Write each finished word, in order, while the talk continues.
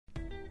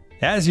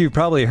As you've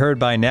probably heard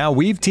by now,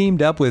 we've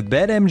teamed up with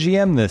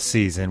BetMGM this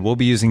season. We'll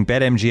be using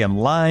BetMGM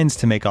lines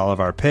to make all of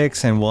our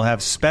picks, and we'll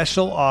have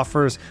special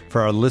offers for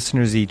our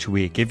listeners each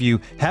week. If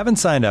you haven't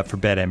signed up for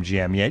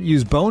BetMGM yet,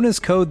 use bonus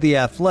code The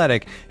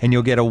Athletic, and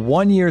you'll get a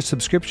 1-year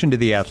subscription to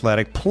The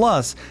Athletic,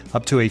 plus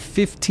up to a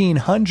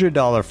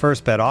 $1,500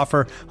 first bet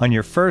offer on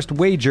your first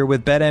wager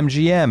with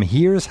BetMGM.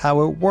 Here's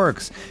how it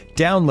works.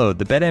 Download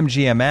the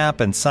BetMGM app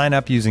and sign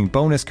up using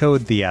bonus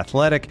code The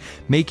Athletic.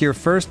 Make your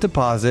first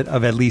deposit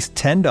of at least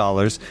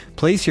 $10.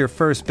 Place your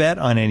first bet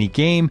on any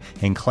game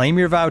and claim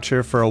your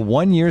voucher for a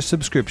 1-year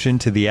subscription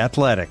to The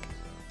Athletic.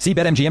 See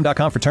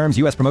BetMGM.com for terms.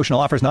 U.S. promotional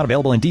offers not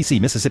available in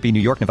D.C., Mississippi, New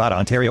York, Nevada,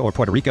 Ontario, or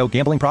Puerto Rico.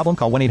 Gambling problem?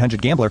 Call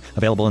 1-800-GAMBLER.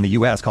 Available in the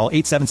U.S. Call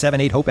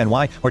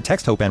 877-8-HOPE-NY or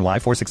text HOPE-NY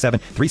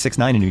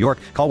 467-369 in New York.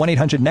 Call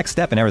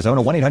 1-800-NEXT-STEP in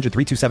Arizona.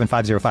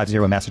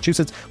 1-800-327-5050 in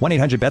Massachusetts.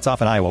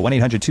 1-800-BETS-OFF in Iowa.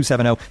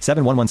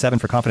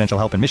 1-800-270-7117 for confidential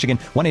help in Michigan.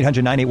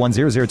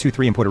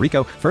 1-800-981-0023 in Puerto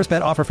Rico. First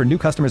bet offer for new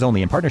customers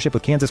only in partnership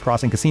with Kansas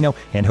Crossing Casino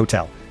and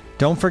Hotel.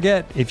 Don't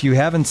forget, if you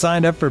haven't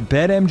signed up for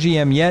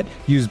BetMGM yet,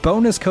 use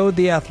bonus code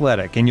The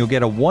Athletic, and you'll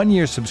get a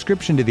 1-year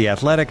subscription to The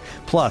Athletic,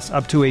 plus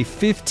up to a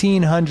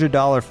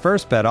 $1,500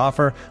 first bet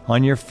offer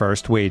on your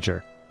first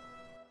wager.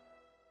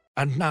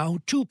 And now,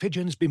 two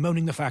pigeons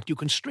bemoaning the fact you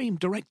can stream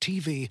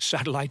DirecTV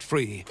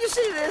satellite-free. You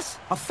see this?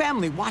 A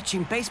family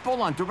watching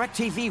baseball on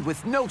DirecTV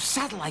with no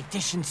satellite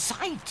dish in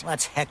sight.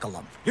 Let's heckle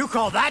them. You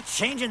call that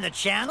changing the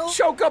channel?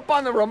 Choke up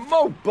on the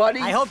remote, buddy.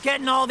 I hope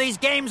getting all these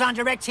games on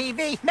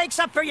DirecTV makes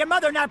up for your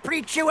mother not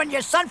pre-chewing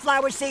your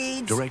sunflower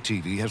seeds.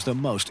 DirecTV has the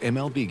most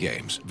MLB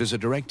games.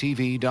 Visit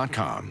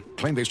DirecTV.com.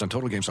 Claim based on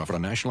total games offered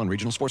on national and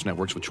regional sports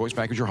networks with choice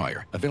package or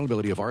higher.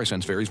 Availability of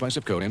RSNs varies by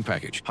zip code and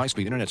package.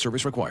 High-speed internet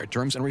service required.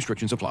 Terms and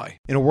restrictions apply.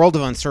 In a world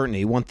of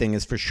uncertainty, one thing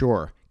is for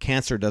sure.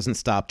 Cancer doesn't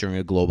stop during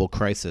a global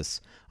crisis.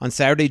 On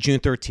Saturday, June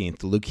 13th,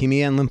 the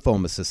Leukemia and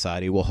Lymphoma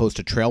Society will host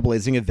a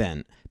trailblazing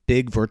event,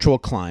 Big Virtual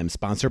Climb,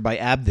 sponsored by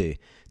AbbVie,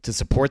 to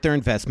support their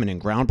investment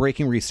in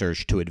groundbreaking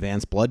research to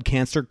advance blood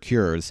cancer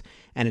cures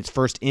and its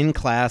first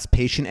in-class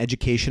patient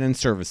education and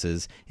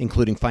services,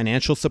 including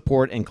financial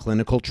support and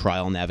clinical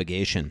trial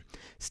navigation.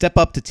 Step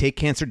up to take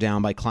cancer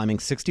down by climbing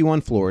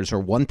 61 floors or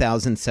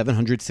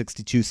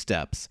 1,762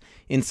 steps.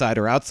 Inside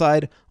or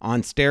outside,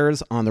 on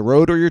stairs, on the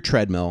road, or your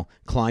treadmill,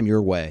 climb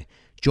your way.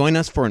 Join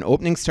us for an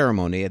opening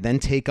ceremony and then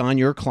take on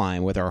your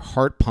climb with our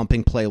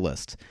heart-pumping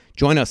playlist.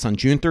 Join us on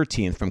June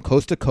 13th from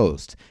coast to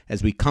coast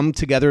as we come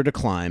together to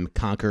climb,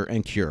 conquer,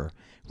 and cure.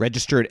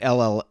 Register at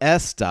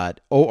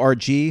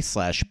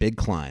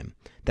lls.org/bigclimb.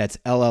 That's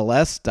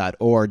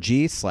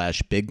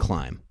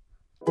lls.org/bigclimb.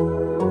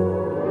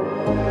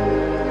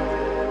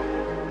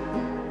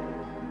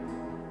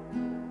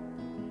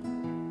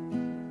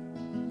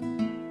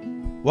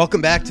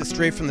 Welcome back to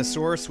Straight from the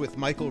Source with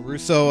Michael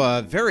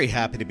Russo. Very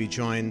happy to be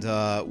joined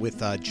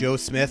with Joe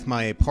Smith,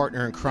 my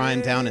partner in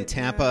crime down in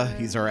Tampa.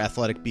 He's our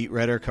athletic beat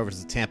writer,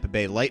 covers the Tampa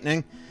Bay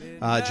Lightning.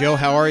 Joe,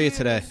 how are you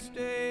today?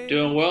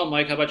 Doing well,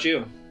 Mike. How about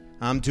you?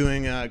 I'm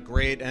doing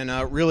great, and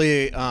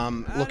really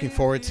looking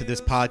forward to this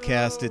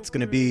podcast. It's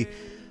going to be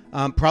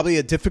probably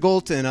a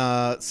difficult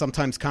and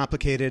sometimes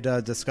complicated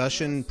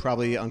discussion,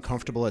 probably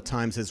uncomfortable at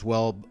times as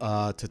well,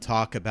 to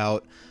talk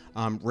about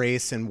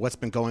race and what's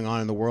been going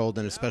on in the world,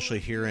 and especially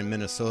here in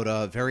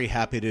Minnesota. Very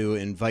happy to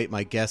invite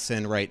my guests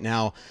in right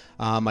now.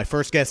 My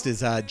first guest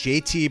is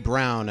J.T.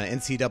 Brown, an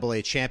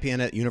NCAA champion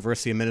at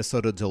University of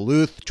Minnesota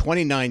Duluth,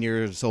 29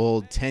 years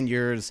old, 10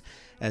 years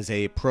as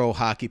a pro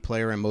hockey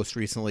player, and most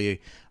recently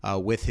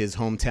with his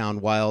hometown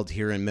Wild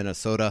here in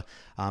Minnesota.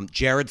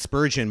 Jared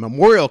Spurgeon,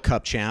 Memorial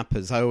Cup champ,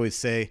 as I always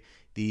say,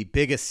 the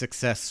biggest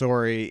success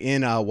story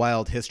in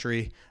Wild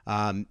history.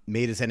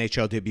 Made his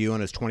NHL debut on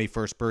his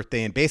 21st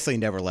birthday and basically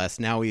never left.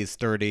 Now he's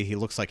 30. He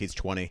looks like he's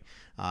 20.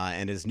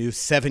 And his new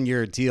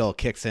 7-year deal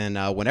kicks in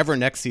whenever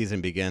next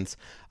season begins.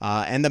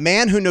 And the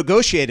man who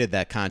negotiated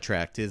that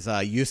contract is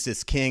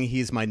Eustace King.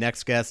 He's my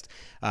next guest,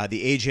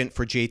 the agent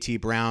for J.T.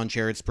 Brown,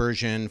 Jared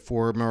Spurgeon,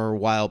 former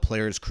Wild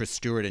players Chris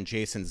Stewart and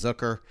Jason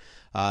Zucker.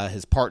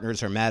 His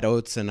partners are Matt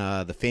Oates and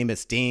the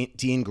famous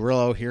Dean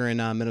Grillo here in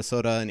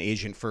Minnesota, an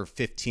agent for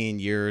 15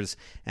 years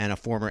and a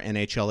former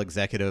NHL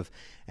executive.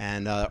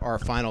 And our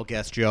final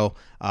guest, Joe,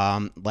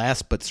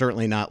 last but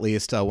certainly not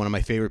least, one of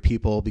my favorite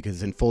people,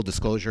 because in full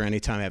disclosure,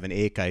 anytime I have an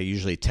ache, I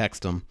usually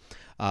text him.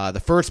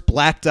 The first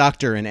black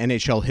doctor in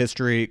NHL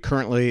history,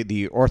 currently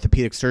the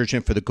orthopedic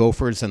surgeon for the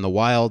Gophers and the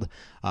Wild,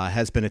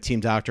 has been a team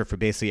doctor for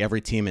basically every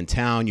team in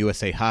town,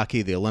 USA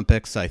Hockey, the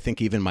Olympics, I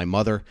think even my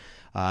mother.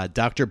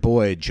 Dr.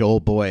 Boyd, Joel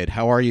Boyd,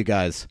 how are you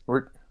guys?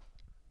 We're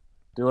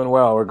doing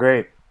well. We're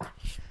great.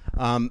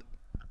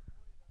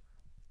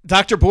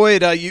 Dr.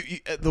 Boyd,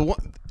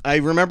 I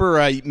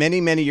remember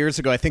many years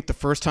ago, I think the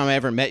first time I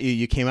ever met you,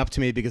 you came up to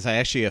me because I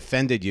actually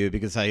offended you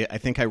because I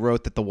think I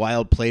wrote that the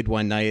Wild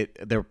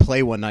their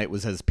play one night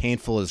was as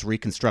painful as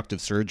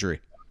reconstructive surgery.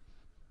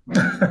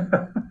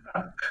 I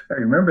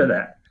remember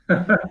that.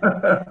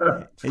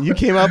 And you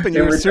came up and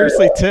you were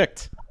seriously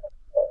ticked.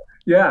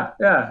 Yeah.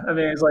 I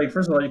mean, it's like,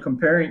 first of all, you're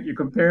comparing,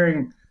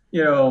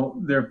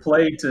 their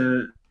play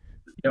to,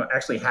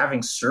 actually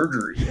having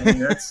surgery. I mean,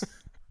 that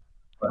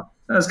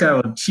was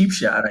kind of a cheap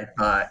shot, I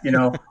thought.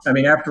 I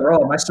mean, after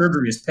all, my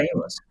surgery is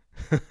painless.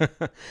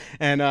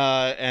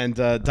 and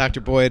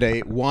Dr. Boyd,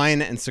 a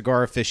wine and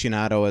cigar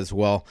aficionado as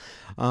well.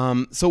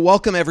 So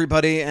welcome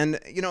everybody. And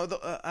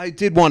I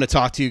did want to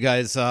talk to you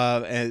guys.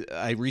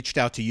 I reached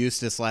out to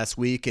Eustace last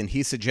week, and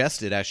he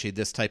suggested actually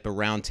this type of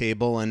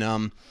roundtable.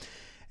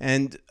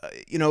 And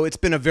it's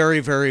been a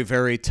very, very,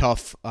 very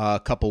tough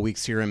couple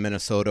weeks here in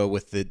Minnesota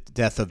with the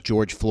death of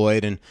George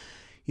Floyd. And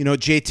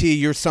JT,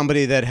 you're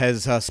somebody that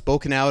has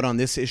spoken out on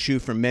this issue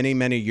for many,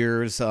 many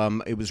years.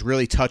 It was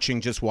really touching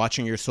just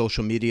watching your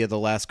social media the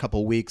last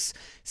couple of weeks,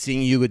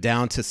 seeing you go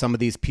down to some of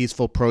these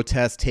peaceful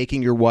protests,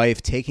 taking your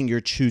wife, taking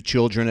your 2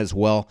 children as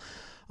well.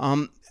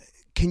 Can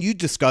you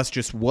discuss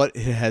just what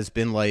it has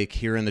been like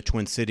here in the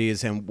Twin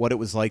Cities and what it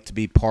was like to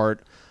be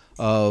part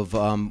of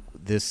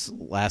this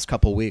last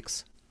couple of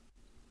weeks?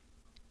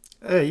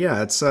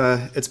 Yeah,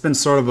 it's been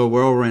sort of a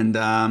whirlwind.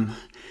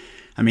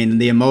 I mean,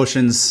 the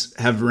emotions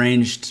have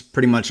ranged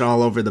pretty much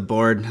all over the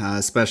board,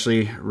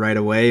 especially right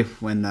away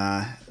when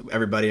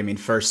everybody,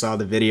 first saw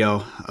the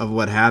video of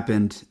what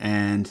happened.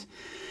 And,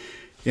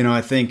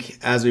 I think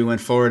as we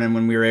went forward and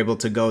when we were able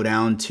to go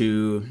down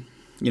to,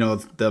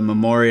 the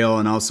memorial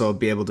and also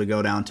be able to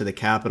go down to the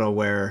Capitol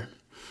where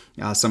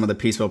some of the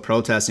peaceful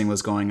protesting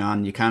was going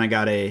on, you kind of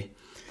got a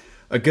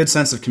good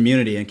sense of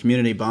community and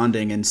community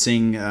bonding and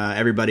seeing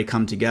everybody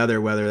come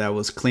together, whether that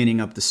was cleaning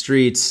up the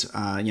streets,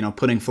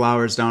 putting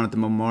flowers down at the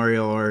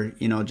memorial, or,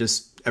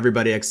 just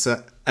everybody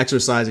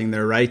exercising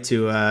their right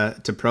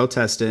to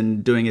protest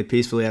and doing it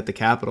peacefully at the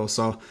Capitol.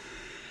 So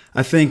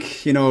I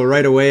think,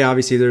 right away,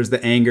 obviously there's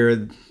the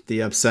anger,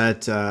 the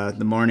upset,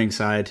 the mourning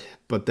side,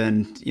 but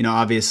then,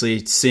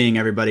 obviously seeing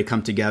everybody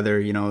come together,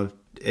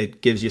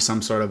 it gives you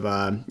some sort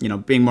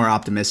of, being more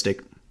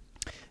optimistic.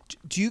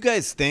 Do you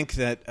guys think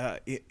that,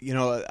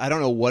 I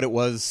don't know what it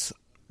was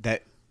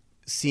that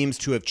seems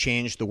to have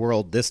changed the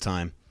world this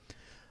time.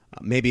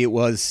 Maybe it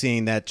was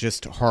seeing that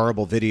just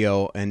horrible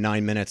video and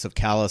 9 minutes of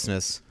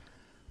callousness.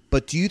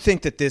 But do you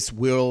think that this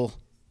will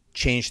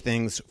change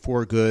things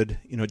for good?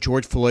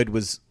 George Floyd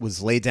was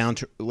laid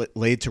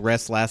to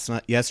rest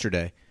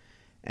yesterday.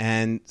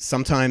 And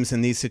sometimes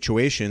in these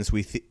situations,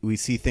 we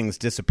see things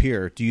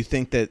disappear. Do you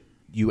think that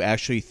you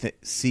actually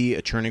see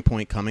a turning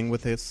point coming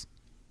with this?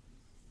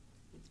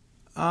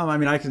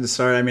 I can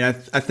start.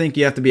 I think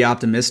you have to be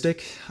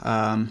optimistic.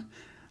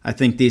 I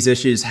think these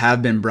issues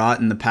have been brought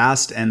in the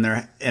past, and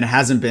it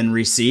hasn't been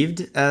received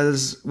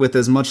with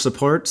as much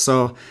support.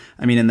 So,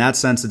 in that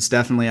sense, it's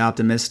definitely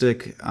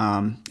optimistic.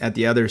 At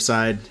the other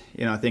side,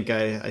 I think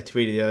I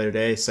tweeted the other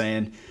day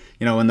saying,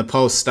 when the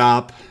posts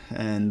stop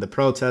and the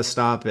protests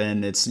stop,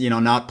 and it's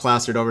not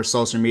plastered over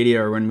social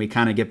media, or when we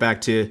kind of get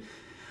back to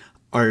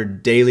our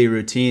daily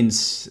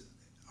routines,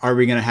 are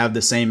we going to have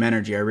the same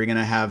energy? Are we going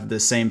to have the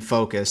same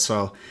focus?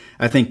 So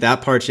I think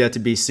that part's yet to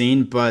be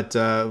seen. But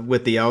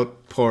with the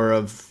outpour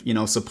of,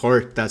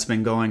 support that's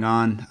been going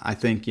on, I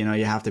think, you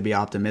have to be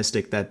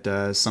optimistic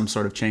that some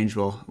sort of change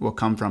will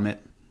come from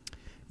it.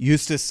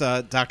 Eustace,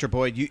 Dr.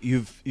 Boyd,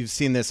 you've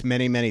seen this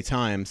many, many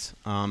times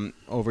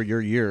over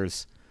your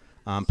years.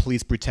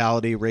 Police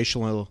brutality,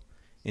 racial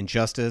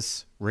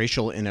injustice,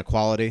 racial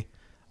inequality.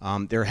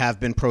 There have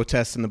been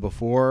protests in the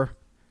before.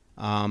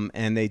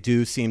 And they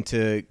do seem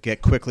to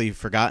get quickly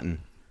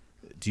forgotten.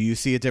 Do you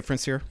see a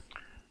difference here?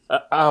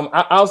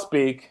 I'll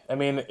speak.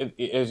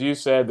 As you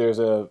said, there's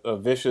a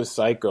vicious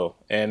cycle,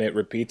 and it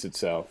repeats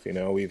itself.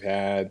 We've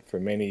had for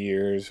many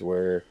years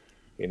where,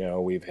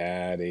 we've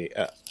had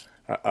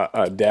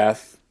a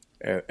death,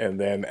 and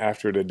then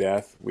after the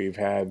death, we've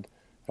had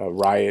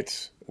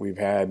riots, we've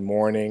had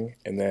mourning,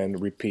 and then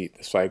repeat.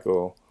 The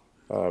cycle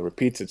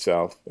repeats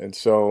itself. And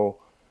so,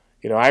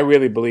 I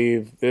really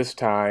believe this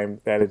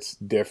time that it's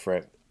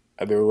different.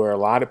 There were a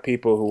lot of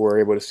people who were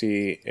able to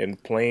see in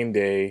plain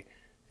day,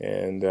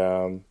 and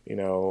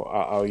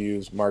I'll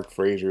use Mark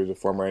Frazier, the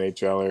former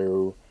NHLer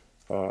who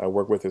I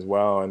work with as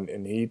well,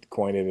 and he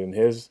coined it in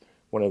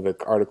one of the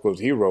articles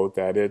he wrote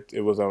that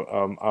it was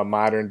a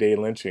modern day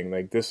lynching.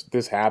 Like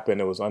this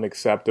happened, it was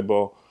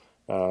unacceptable.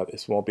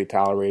 This won't be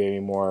tolerated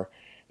anymore.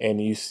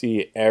 And you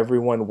see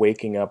everyone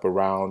waking up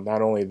around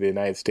not only the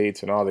United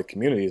States and all the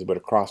communities, but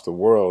across the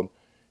world.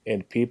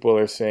 And people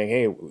are saying,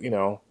 hey,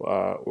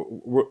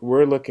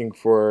 we're looking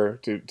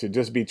to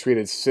just be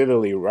treated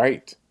civilly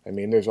right.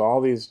 There's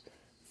all these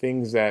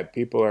things that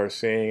people are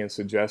saying and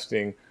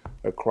suggesting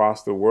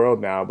across the world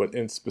now, but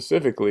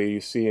specifically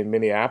you see in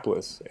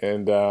Minneapolis.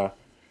 And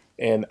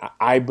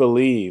I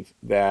believe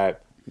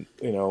that,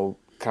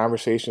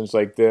 conversations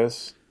like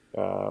this,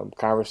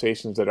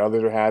 conversations that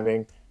others are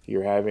having,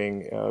 you're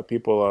having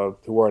people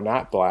who are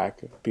not black,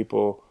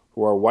 people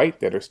who are white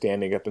that are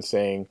standing up and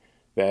saying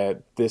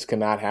that this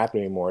cannot happen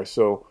anymore.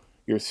 So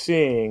you're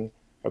seeing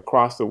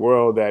across the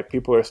world that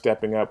people are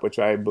stepping up, which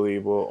I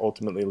believe will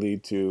ultimately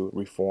lead to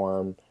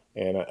reform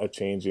and a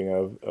changing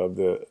of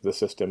the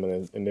system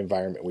and the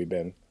environment we've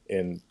been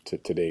in to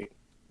date.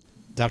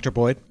 Dr.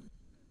 Boyd?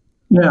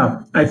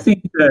 Yeah, I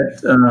think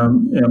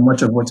that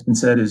much of what's been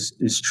said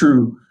is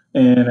true.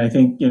 And I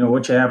think,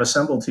 what you have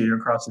assembled here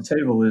across the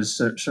table is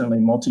certainly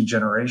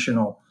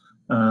multi-generational.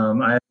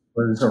 I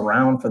was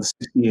around for the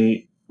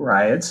 68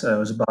 riots. I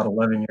was about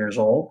 11 years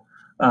old,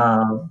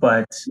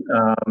 but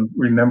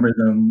remember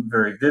them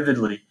very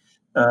vividly.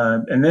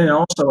 And then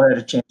also had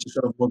a chance to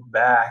sort of look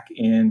back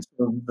and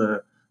sort of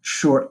the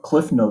short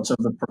cliff notes of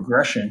the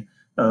progression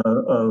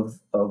of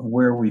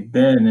where we've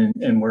been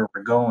and where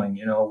we're going.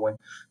 When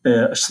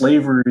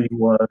slavery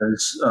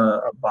was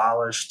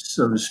abolished,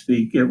 so to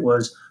speak, it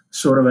was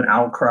sort of an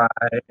outcry,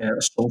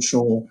 a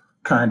social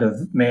kind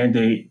of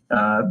mandate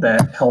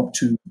that helped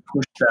to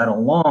push that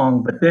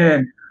along. But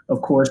then,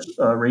 of course,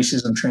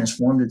 racism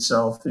transformed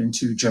itself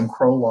into Jim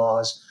Crow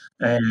laws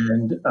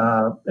and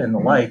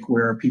the like,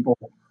 where people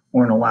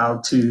weren't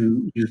allowed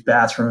to use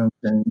bathrooms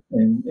and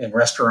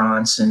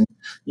restaurants. And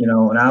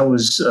I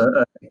was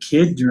a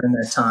kid during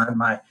that time.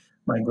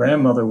 My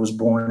grandmother was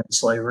born in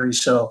slavery,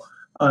 so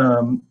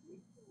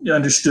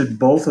understood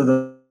both of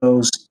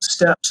those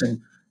steps. And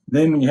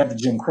then when you had the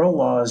Jim Crow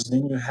laws,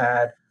 then you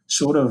had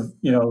sort of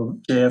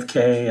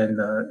JFK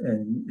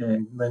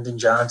and Lyndon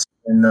Johnson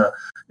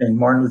and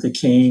Martin Luther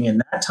King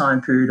and that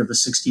time period of the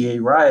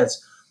 '68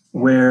 riots,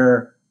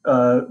 where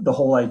the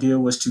whole idea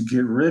was to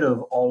get rid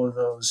of all of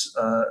those,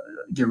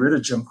 get rid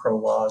of Jim Crow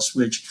laws,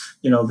 which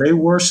they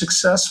were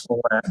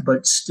successful at,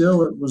 but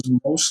still it was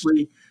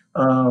mostly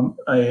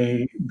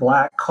a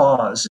black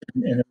cause,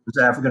 and it was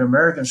African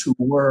Americans who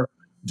were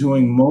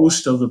doing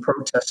most of the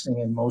protesting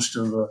and most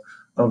of the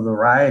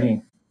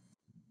rioting.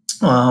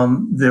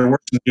 There were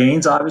some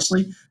gains,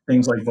 obviously,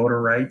 things like voter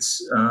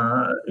rights,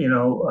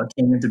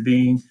 came into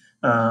being.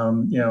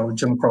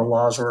 Jim Crow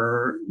laws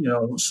were,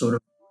 sort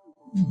of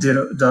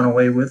done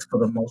away with for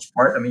the most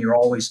part. I mean, you're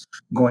always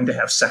going to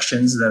have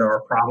sections that are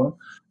a problem.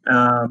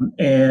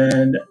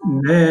 And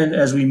then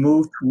as we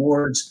move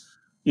towards,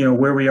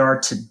 where we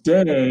are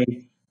today,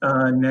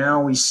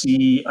 now we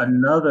see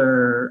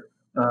another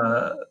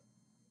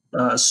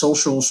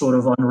social sort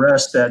of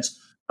unrest that's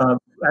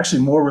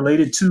actually more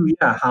related to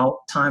how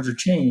times have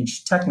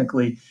changed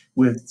technically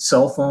with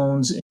cell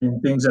phones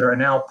and things that are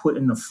now put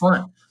in the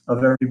front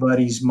of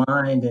everybody's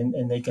mind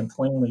and they can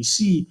plainly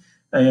see.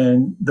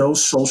 And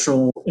those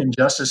social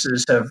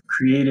injustices have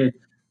created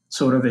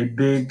sort of a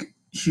big,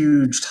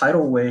 huge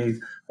tidal wave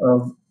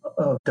of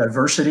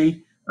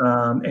diversity.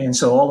 And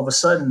so all of a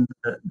sudden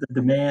the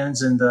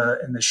demands and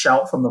the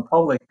shout from the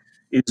public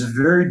is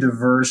very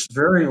diverse,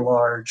 very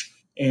large,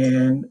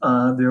 and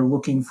they're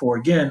looking for,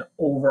 again,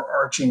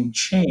 overarching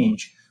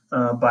change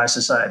by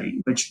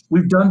society, which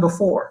we've done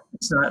before.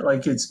 It's not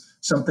like it's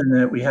something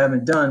that we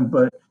haven't done,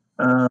 but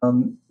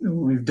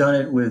we've done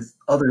it with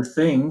other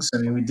things. I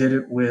mean, we did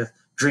it with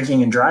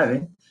drinking and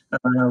driving.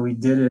 We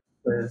did it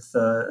with,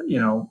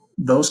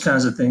 those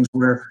kinds of things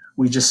where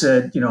we just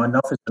said,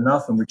 enough is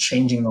enough, and we're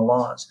changing the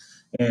laws.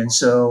 And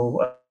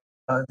so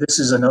this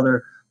is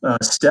another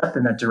step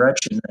in that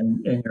direction.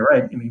 And you're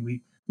right. I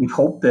mean, we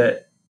hope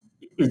that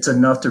it's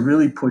enough to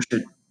really push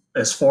it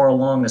as far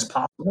along as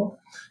possible,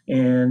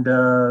 and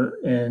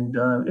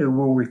it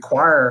will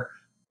require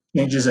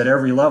changes at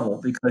every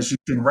level, because you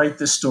can write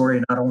this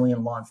story not only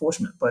in law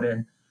enforcement but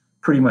in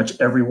pretty much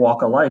every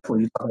walk of life, where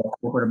you talk about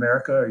corporate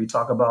America or you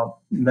talk about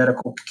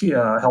medical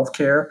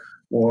healthcare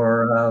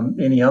or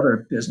any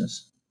other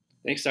business.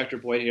 Thanks, Dr.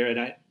 Boyd here. And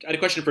I had a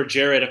question for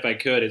Jared, if I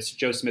could. It's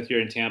Joe Smith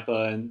here in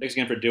Tampa, and thanks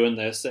again for doing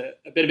this.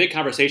 Been a big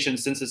conversation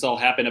since this all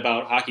happened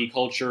about hockey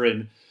culture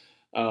and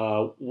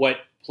what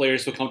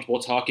players feel comfortable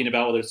talking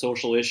about, whether it's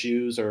social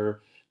issues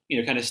or,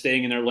 kind of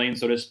staying in their lane,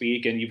 so to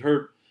speak. And you've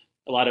heard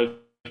a lot of,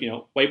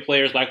 white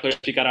players, black players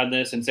speak out on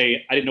this and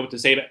say, I didn't know what to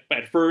say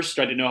at first.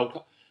 I didn't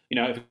know,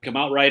 if it come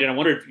out right. And I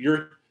wonder if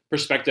your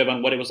perspective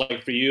on what it was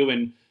like for you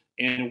and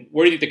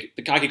where do you think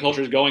the hockey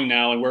culture is going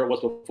now and where it was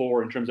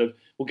before in terms of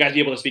will guys be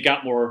able to speak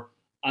out more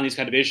on these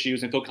kind of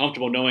issues and feel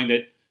comfortable knowing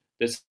that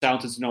this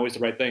silence isn't always the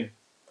right thing?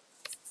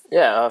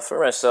 Yeah, for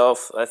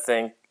myself, I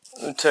think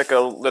it took a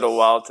little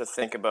while to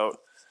think about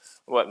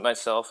what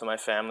myself and my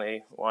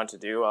family want to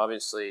do.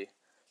 Obviously,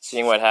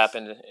 seeing what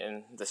happened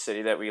in the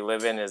city that we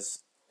live in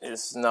is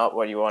not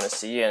what you want to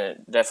see, and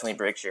it definitely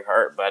breaks your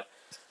heart. But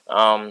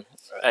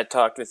I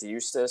talked with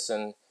Eustace,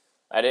 and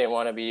I didn't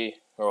want to be,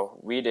 or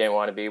we didn't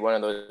want to be one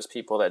of those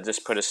people that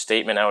just put a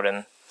statement out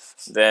and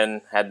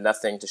then had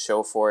nothing to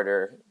show for it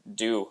or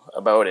do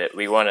about it.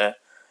 We want to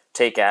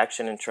take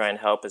action and try and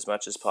help as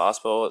much as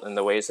possible in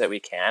the ways that we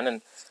can,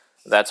 and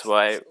that's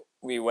why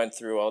we went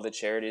through all the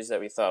charities that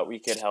we thought we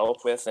could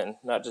help with, and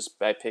not just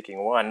by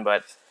picking one,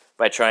 but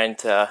by trying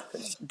to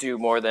do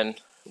more than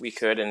we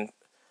could and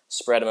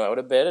spread them out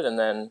a bit, and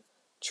then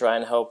try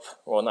and help,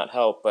 well, not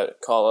help,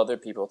 but call other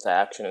people to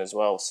action as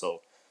well.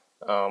 So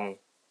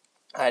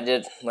I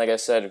did, like I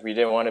said, we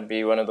didn't want to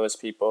be one of those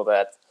people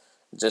that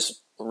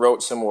just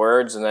wrote some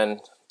words and then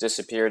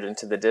disappeared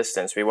into the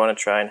distance. We want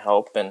to try and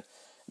help and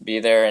be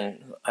there,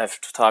 and I've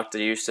talked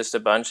to Eustace a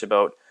bunch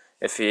about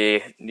if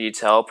he needs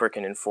help or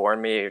can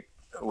inform me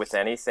with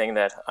anything,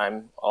 that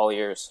I'm all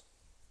ears.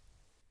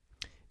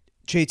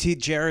 JT,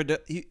 Jared,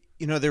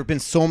 there have been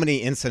so many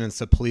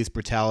incidents of police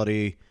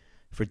brutality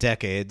for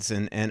decades,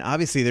 and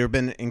obviously there have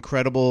been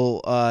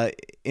incredible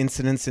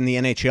incidents in the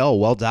NHL,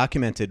 well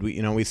documented.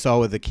 We saw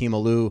with Akeem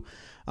Alou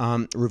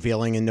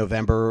revealing in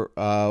November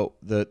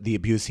the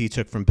abuse he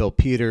took from Bill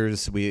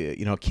Peters.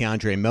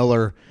 Keandre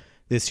Miller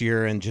this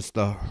year, and just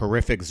the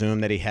horrific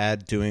Zoom that he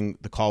had doing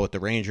the call with the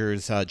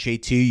Rangers.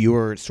 JT, you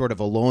were sort of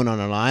alone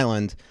on an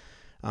island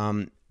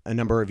a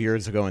number of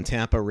years ago in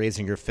Tampa,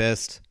 raising your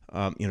fist.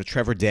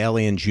 Trevor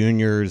Daly and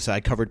juniors. I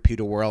covered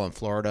Peter Worrell in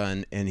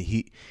Florida, and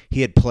he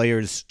had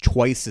players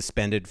twice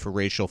suspended for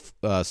racial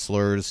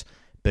slurs,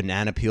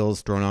 banana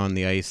peels thrown on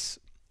the ice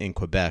in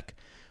Quebec.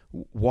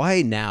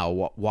 Why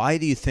now? Why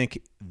do you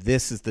think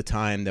this is the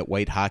time that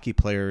white hockey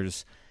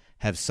players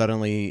have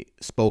suddenly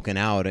spoken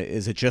out?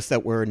 Is it just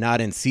that we're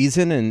not in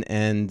season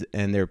and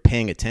they're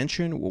paying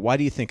attention? Why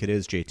do you think it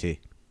is, JT?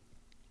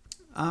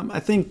 I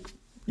think,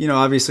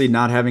 obviously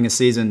not having a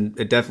season,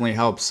 it definitely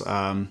helps.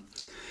 A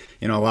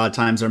lot of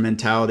times our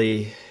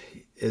mentality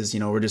is,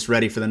 we're just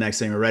ready for the next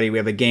thing. We're ready. We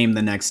have a game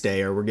the next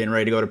day, or we're getting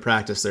ready to go to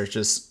practice. There's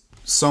just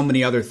so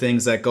many other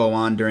things that go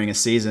on during a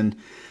season.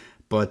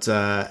 But,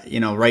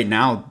 right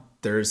now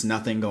there's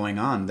nothing going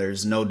on.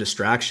 There's no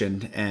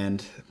distraction.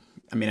 And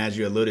as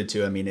you alluded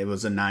to, it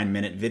was a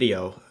 9-minute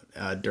video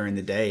during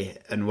the day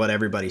and what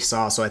everybody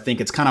saw. So I think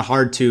it's kind of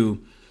hard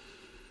to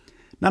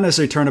not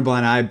necessarily turn a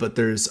blind eye, but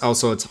it's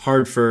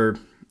hard for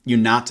you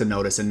not to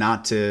notice and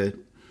not to,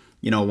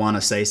 want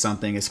to say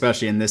something,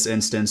 especially in this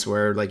instance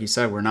where, like you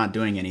said, we're not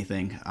doing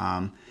anything.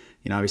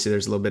 Obviously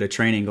there's a little bit of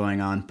training going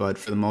on, but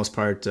for the most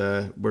part,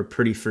 we're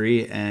pretty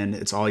free, and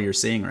it's all you're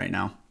seeing right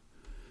now.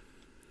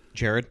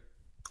 Jared?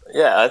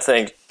 Yeah, I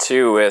think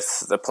too,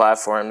 with the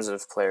platforms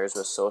of players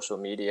with social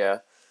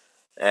media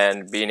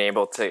and being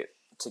able to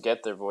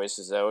get their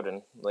voices out,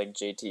 and like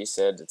JT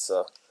said, it's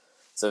a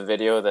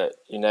video that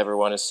you never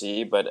want to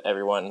see, but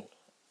everyone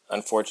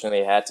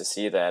unfortunately had to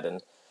see that.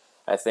 And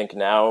I think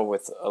now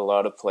with a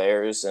lot of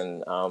players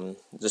and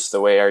just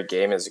the way our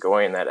game is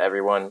going, that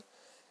everyone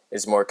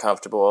is more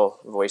comfortable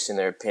voicing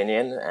their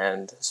opinion,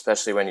 and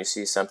especially when you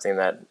see something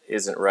that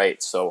isn't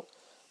right. So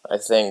I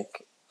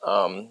think,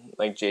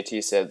 like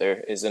JT said, there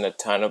isn't a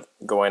ton of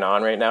going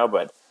on right now,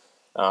 but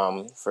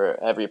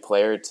for every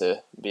player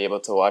to be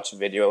able to watch a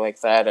video like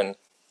that and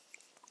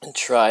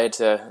try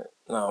to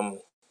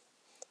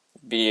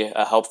be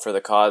a help for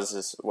the cause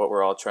is what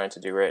we're all trying to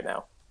do right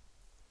now.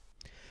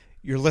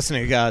 You're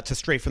listening to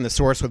Straight from the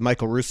Source with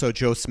Michael Russo.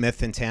 Joe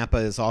Smith in Tampa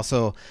is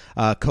also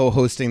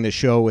co-hosting the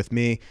show with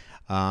me.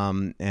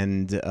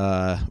 And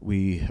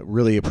we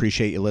really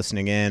appreciate you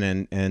listening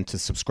in, and to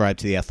subscribe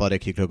to The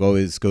Athletic, you could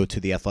always go to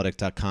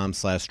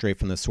theathletic.com/straight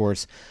from the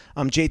source.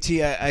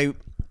 JT, I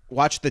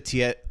watched the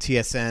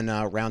TSN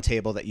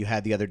roundtable that you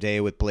had the other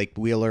day with Blake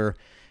Wheeler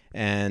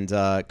and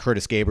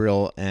Curtis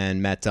Gabriel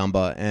and Matt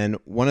Dumba. And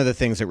one of the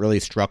things that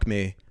really struck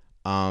me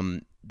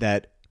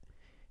that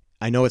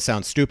I know it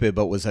sounds stupid,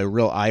 but was a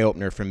real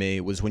eye-opener for me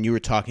was when you were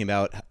talking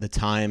about the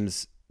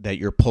times that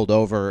you're pulled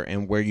over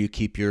and where you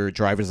keep your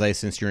driver's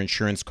license, your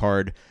insurance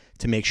card,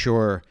 to make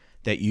sure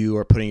that you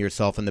are putting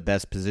yourself in the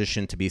best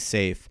position to be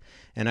safe.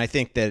 And I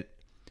think that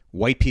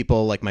white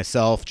people like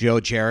myself, Joe,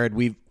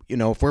 Jared,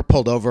 if we're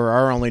pulled over,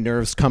 our only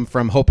nerves come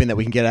from hoping that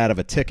we can get out of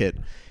a ticket.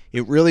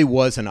 It really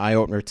was an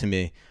eye-opener to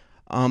me.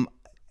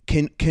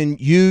 Can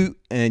you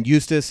and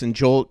Eustace and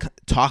Joel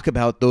talk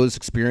about those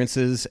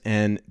experiences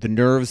and the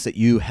nerves that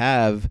you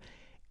have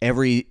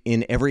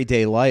in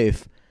everyday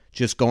life,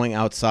 just going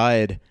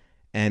outside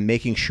and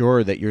making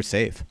sure that you're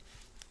safe?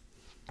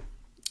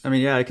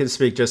 I could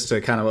speak just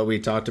to kind of what we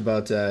talked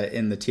about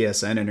in the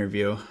TSN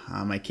interview.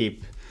 I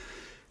keep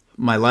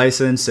my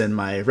license and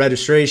my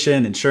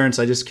registration, insurance.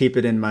 I just keep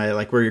it in my,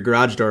 like where your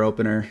garage door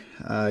opener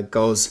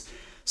goes.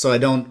 So I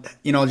don't,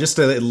 just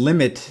to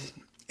limit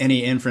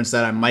any inference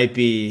that I might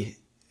be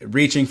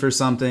reaching for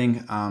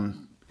something.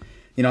 I'm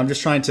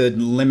just trying to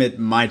limit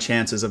my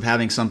chances of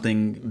having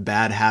something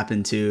bad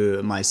happen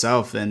to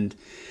myself. And,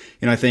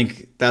 I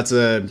think that's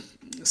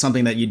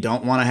something that you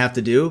don't want to have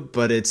to do,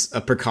 but it's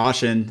a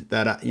precaution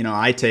that,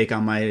 I take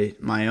on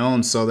my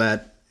own so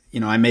that,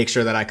 I make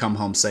sure that I come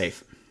home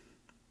safe.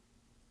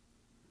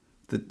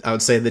 I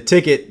would say the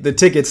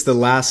ticket's the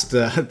last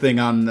thing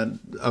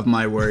of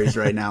my worries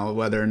right now,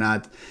 whether or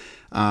not,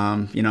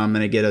 I'm going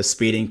to get a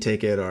speeding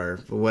ticket or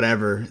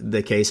whatever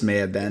the case may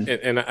have been.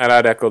 And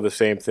I'd echo the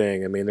same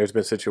thing. There's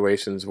been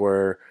situations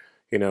where,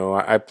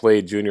 I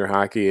played junior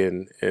hockey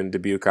in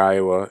Dubuque,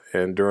 Iowa,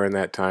 and during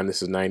that time,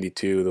 this is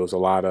 92, there was a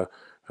lot of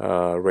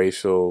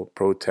racial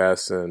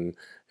protests, and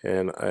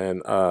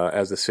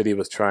as the city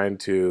was trying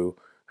to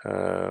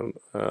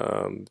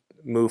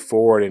move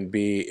forward and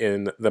be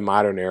in the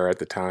modern era at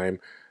the time,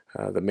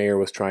 the mayor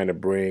was trying to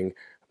bring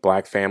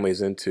black families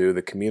into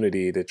the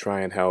community to try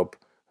and help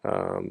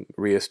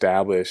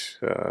reestablish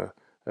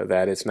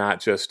that it's not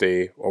just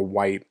an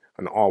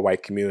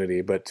all-white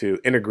community, but to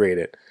integrate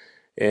it.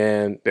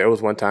 And there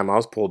was one time I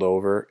was pulled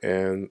over,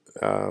 and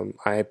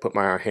I had put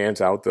my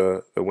hands out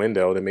the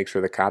window to make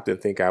sure the cop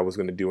didn't think I was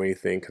going to do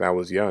anything because I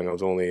was young. I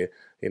was only,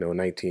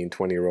 19,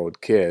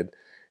 20-year-old kid.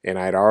 And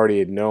I'd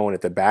already known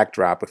at the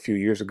backdrop a few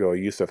years ago,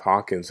 Yusuf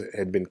Hawkins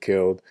had been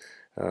killed.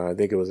 I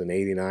think it was in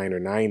 89 or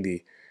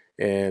 90.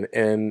 And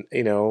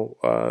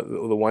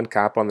the one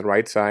cop on the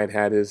right side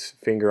had his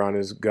finger on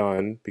his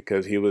gun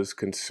because he was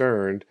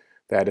concerned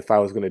that if I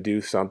was going to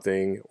do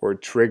something or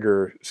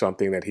trigger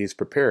something, that he's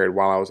prepared,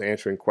 while I was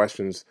answering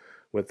questions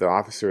with the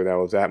officer that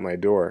was at my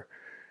door.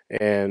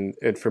 And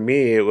for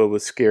me, it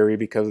was scary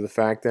because of the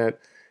fact that,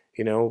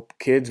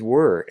 kids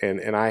were,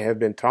 and I have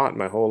been taught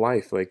my whole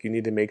life, like, you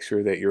need to make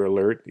sure that you're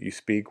alert, you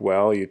speak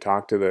well, you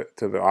talk to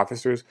the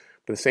officers.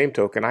 But the same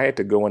token, I had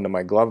to go into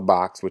my glove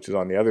box, which is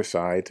on the other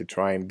side, to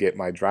try and get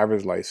my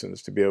driver's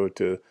license to be able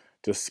to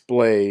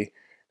display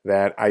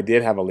that I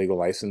did have a legal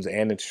license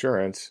and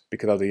insurance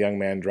because I was a young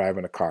man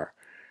driving a car.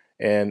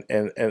 And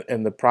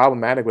the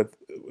problem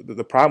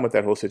with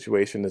that whole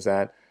situation is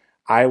that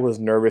I was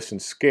nervous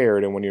and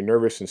scared, and when you're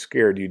nervous and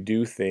scared, you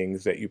do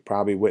things that you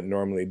probably wouldn't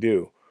normally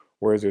do.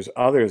 Whereas there's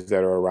others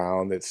that are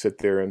around that sit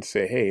there and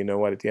say, hey, you know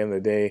what, at the end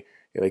of the day,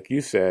 like you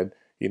said,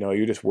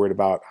 you're just worried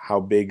about how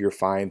big your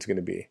fine's going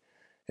to be.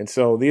 And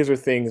so these are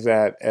things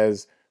that,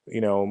 as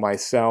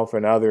myself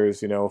and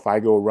others, if I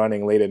go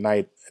running late at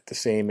night at the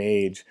same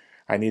age,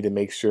 I need to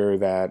make sure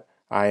that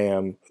I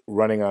am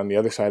running on the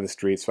other side of the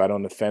street so I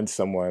don't offend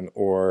someone,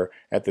 or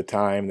at the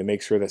time to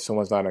make sure that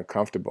someone's not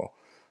uncomfortable.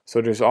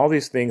 So there's all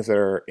these things that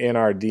are in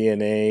our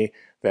DNA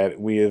that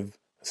we have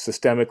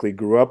systemically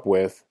grew up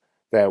with,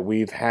 that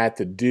we've had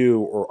to do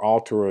or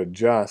alter or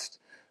adjust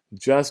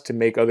just to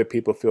make other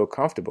people feel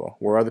comfortable,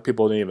 where other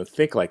people didn't even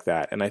think like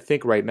that. And I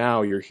think right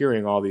now you're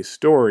hearing all these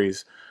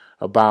stories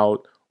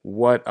about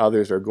what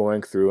others are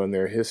going through in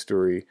their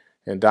history.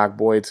 And Doc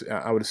Boyd's,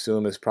 I would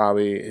assume, is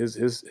probably,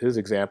 his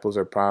examples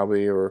are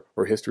probably, or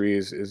history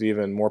is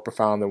even more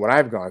profound than what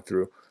I've gone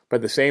through. But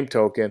at the same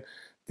token,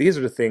 these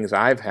are the things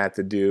I've had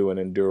to do and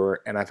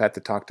endure, and I've had to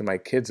talk to my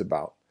kids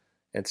about.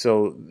 And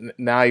so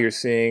now you're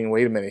seeing,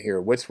 wait a minute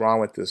here, what's wrong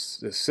with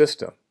this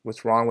system?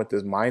 What's wrong with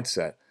this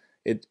mindset?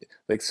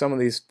 Like some of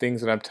these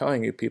things that I'm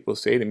telling you, people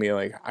say to me,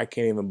 like, I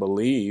can't even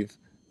believe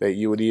that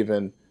you would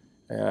even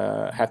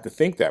have to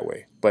think that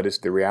way. But it's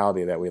the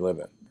reality that we live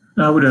in.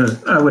 I would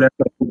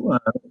echo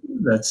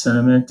that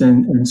sentiment,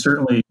 and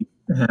certainly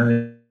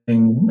having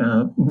been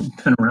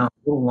around a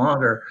little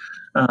longer,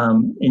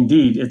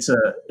 indeed, it's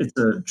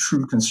a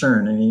true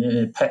concern, and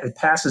it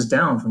passes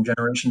down from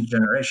generation to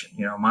generation.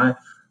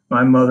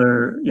 My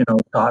mother,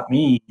 taught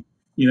me,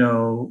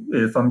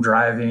 if I'm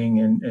driving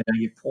and I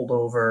get pulled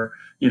over,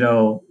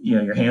 your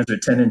hands are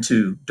 10 and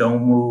 2.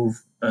 Don't move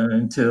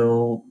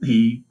until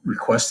he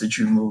requests that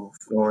you move,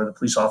 or the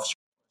police officer.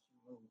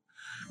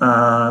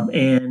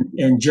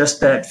 And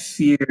just that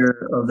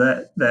fear of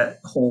that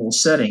whole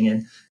setting,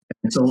 and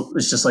so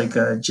it's just like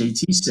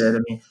JT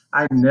said.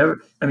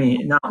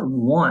 Not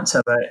once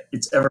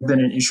it's ever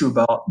been an issue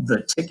about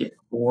the ticket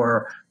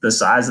or the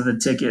size of the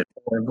ticket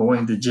or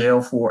going to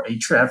jail for a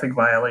traffic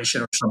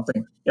violation or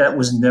something. That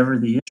was never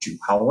the issue.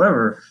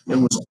 However, it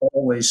was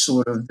always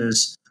sort of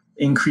this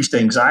increased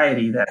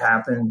anxiety that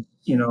happened,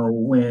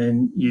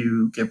 when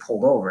you get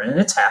pulled over. And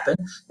it's happened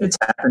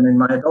in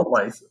my adult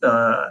life,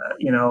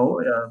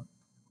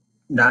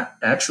 not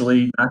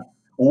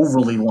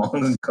overly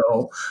long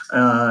ago,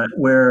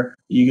 where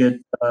you get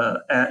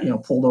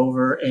pulled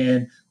over,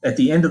 and at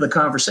the end of the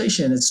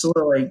conversation, it's sort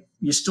of like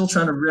you're still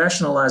trying to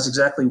rationalize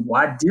exactly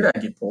why did I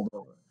get pulled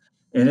over,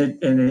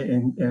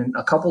 and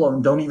a couple of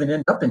them don't even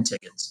end up in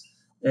tickets,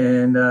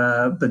 and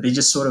but they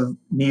just sort of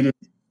needed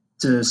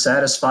to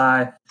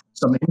satisfy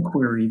some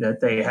inquiry that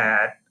they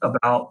had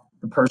about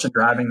the person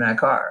driving that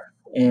car,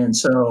 and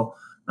so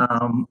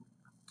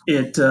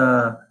it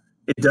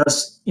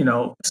does,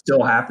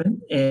 still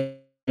happen,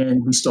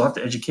 and we still have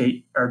to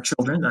educate our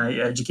children. I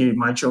educated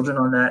my children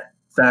on that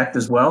fact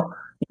as well,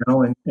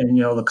 and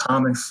the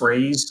common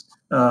phrase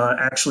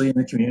actually in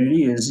the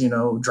community is,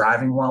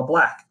 driving while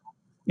black.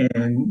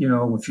 And,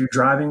 if you're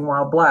driving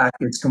while black,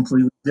 it's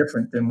completely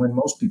different than when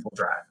most people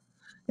drive.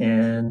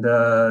 And,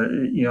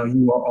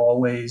 you are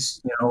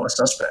always, a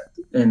suspect.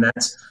 And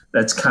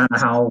that's kind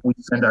of how we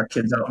send our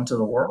kids out into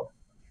the world.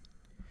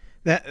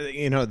 That,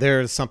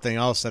 there's something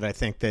else that I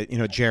think that,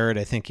 Jared,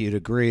 I think you'd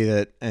agree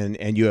that,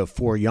 and you have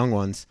 4 young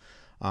ones,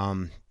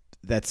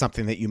 that's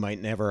something that you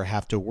might never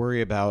have to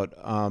worry about.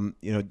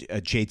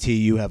 JT,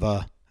 you have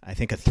I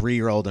think a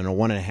 3-year-old and a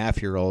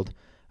 1.5-year-old,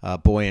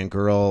 boy and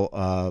girl.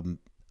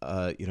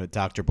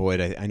 Dr.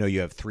 Boyd, I know you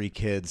have 3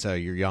 kids.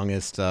 Your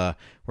youngest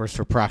works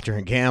for Procter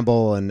 &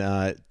 Gamble,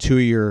 and 2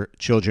 of your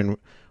children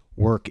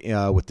work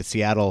with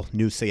the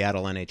new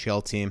Seattle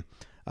NHL team.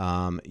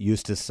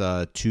 Eustace,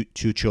 2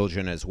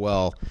 children as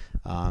well,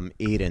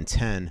 8 and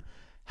 10.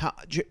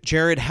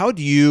 Jared, how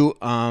do you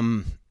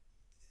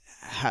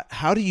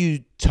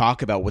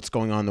talk about what's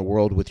going on in the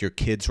world with your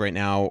kids right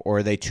now, or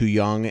are they too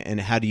young? And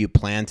how do you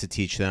plan to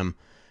teach them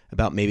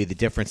about maybe the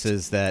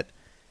differences that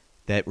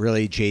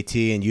really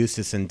JT and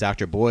Eustace and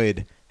Dr.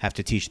 Boyd have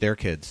to teach their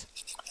kids?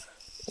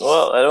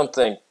 Well, I don't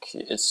think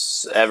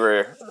it's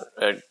ever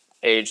an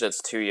age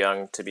that's too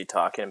young to be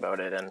talking about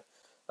it. And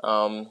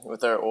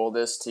with our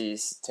oldest,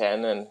 he's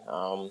 10, and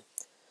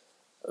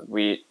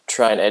we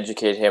try and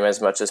educate him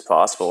as much as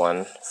possible.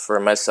 And for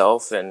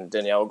myself and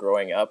Danielle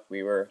growing up,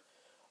 we were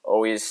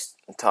always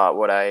taught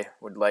what I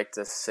would like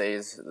to say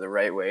is the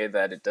right way,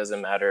 that it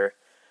doesn't matter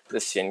the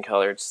skin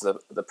color, it's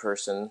the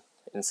person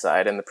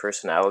inside and the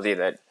personality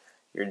that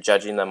you're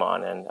judging them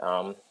on.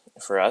 And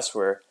for us,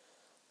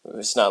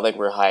 it's not like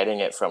we're hiding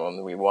it from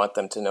them. We want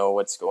them to know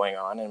what's going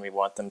on, and we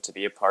want them to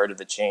be a part of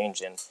the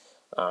change. And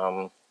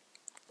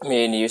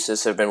me and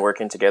Eustace have been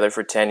working together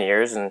for 10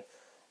 years, and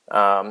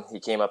he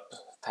came up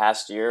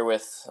past year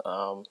with,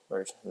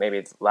 or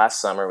maybe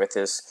last summer, with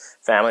his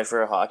family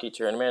for a hockey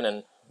tournament,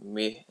 and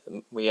we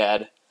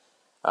had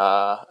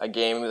a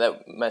game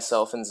that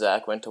myself and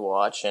Zach went to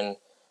watch, and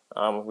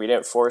we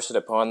didn't force it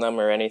upon them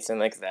or anything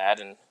like that,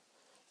 and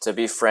to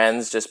be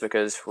friends just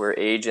because we're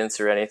agents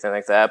or anything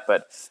like that,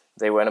 but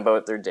they went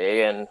about their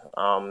day, and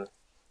all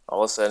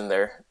of a sudden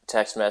they're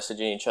text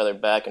messaging each other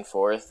back and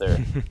forth.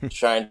 They're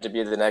trying to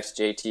be the next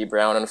JT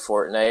Brown in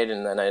Fortnite,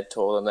 and then I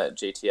told them that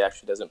JT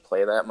actually doesn't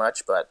play that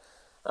much, but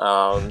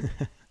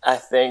I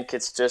think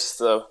it's just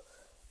the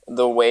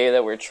way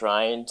that we're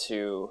trying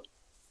to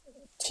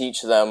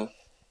teach them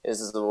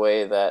is the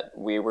way that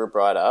we were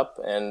brought up.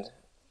 And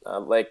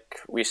like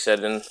we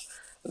said in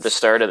the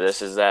start of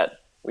this, is that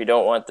we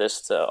don't want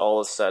this to all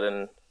of a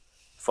sudden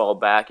fall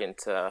back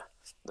into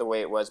the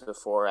way it was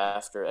before,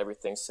 after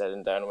everything's said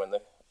and done, when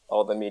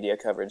all the media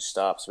coverage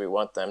stops. We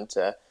want them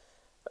to,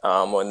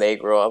 when they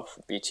grow up,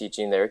 be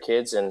teaching their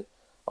kids, and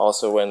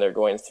also when they're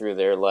going through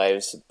their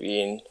lives,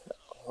 being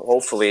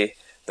hopefully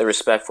the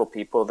respectful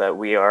people that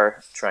we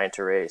are trying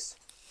to raise.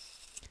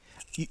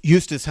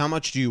 Eustace, how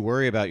much do you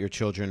worry about your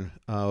children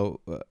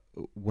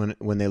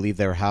when they leave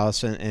their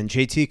house? And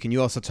JT, can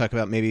you also talk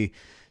about maybe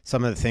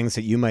some of the things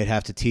that you might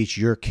have to teach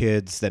your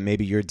kids that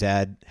maybe your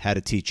dad had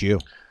to teach you?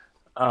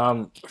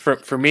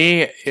 For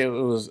me, it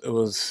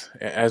was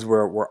as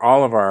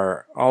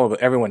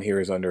everyone here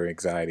is under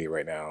anxiety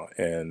right now,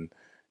 and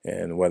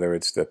whether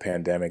it's the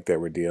pandemic that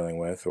we're dealing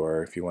with,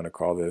 or if you want to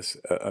call this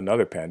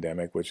another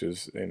pandemic, which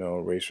is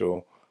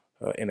racial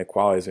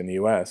inequalities in the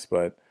U.S.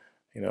 But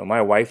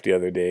my wife the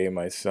other day,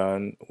 my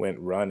son went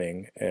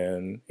running,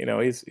 and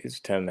he's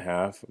 10 and a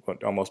half,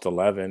 almost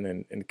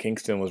 11, and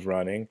Kingston was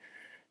running,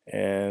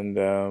 and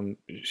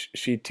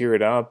she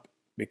teared up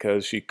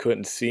because she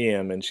couldn't see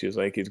him, and she's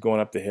like, he's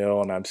going up the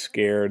hill, and I'm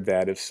scared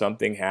that if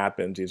something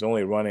happens, he's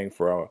only running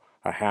for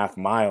a half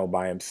mile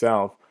by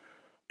himself,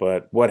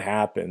 but what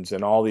happens,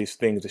 and all these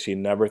things that she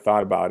never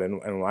thought about.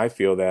 And I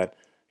feel that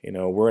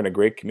we're in a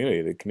great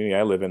community. The community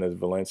I live in is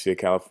Valencia,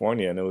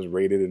 California, and it was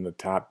rated in the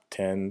top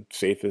 10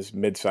 safest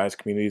mid-sized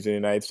communities in the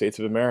United States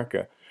of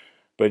America.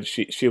 But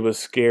she was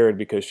scared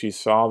because she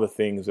saw the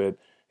things that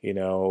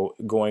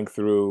going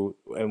through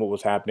and what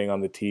was happening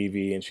on the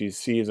TV, and she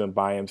sees him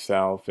by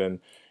himself, and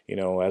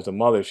as a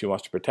mother, she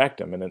wants to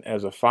protect him. And then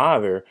as a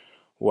father,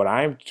 what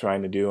I'm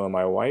trying to do and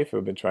my wife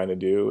have been trying to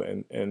do,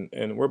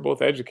 and we're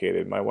both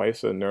educated. My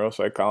wife's a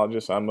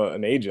neuropsychologist, I'm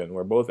an agent.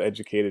 We're both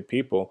educated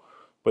people,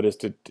 but is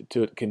to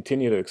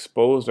continue to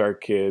expose our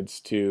kids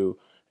to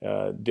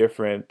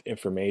different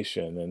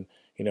information. And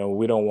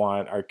we don't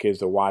want our kids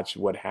to watch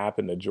what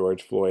happened to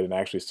George Floyd and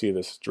actually see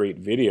the straight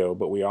video,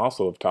 but we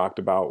also have talked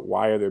about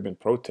why have there been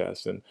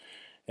protests.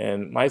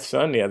 And my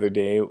son the other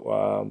day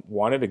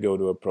wanted to go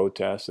to a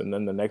protest, and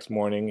then the next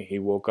morning he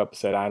woke up and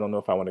said, I don't know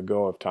if I want to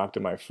go. I've talked to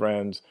my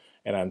friends,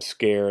 and I'm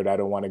scared. I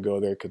don't want to go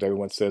there because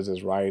everyone says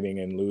there's rioting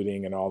and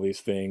looting and all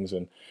these things.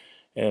 And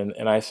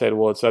I said,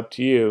 well, it's up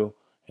to you.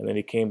 And then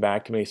he came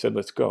back to me, he said,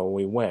 let's go.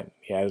 We went.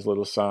 He had his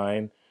little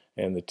sign,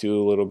 and the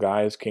two little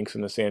guys,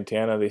 Kingston and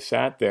Santana, they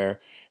sat there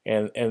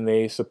and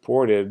they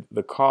supported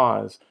the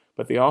cause,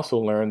 but they also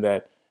learned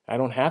that I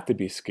don't have to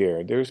be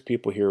scared. There's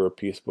people here who are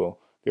peaceful.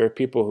 There are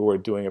people who are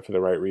doing it for the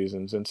right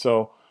reasons. And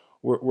so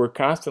we're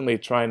constantly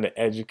trying to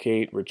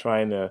educate. We're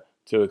trying to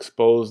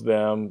expose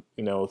them,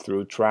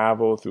 through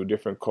travel, through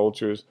different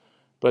cultures.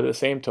 But at the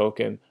same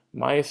token,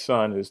 my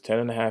son, who's 10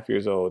 and a half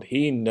years old,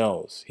 he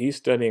knows. He's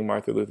studying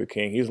Martin Luther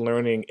King. He's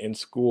learning in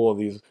school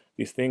these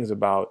things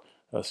about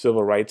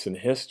civil rights and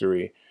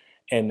history.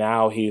 And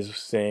now he's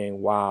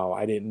saying, wow,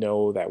 I didn't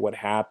know that what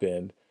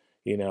happened,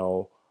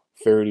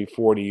 30,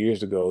 40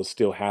 years ago is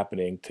still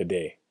happening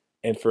today.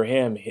 And for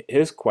him,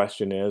 his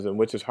question is, and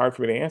which is hard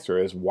for me to answer,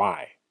 is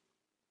why?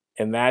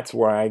 And that's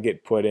where I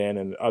get put in,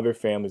 and other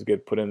families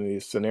get put in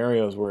these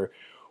scenarios where,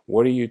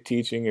 what are you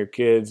teaching your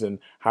kids and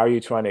how are you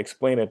trying to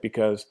explain it?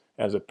 Because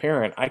as a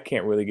parent, I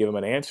can't really give them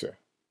an answer.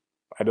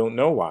 I don't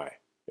know why.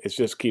 It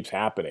just keeps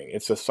happening.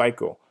 It's a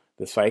cycle.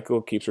 The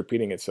cycle keeps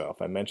repeating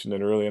itself. I mentioned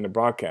it earlier in the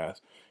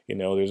broadcast.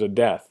 There's a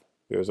death,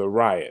 there's a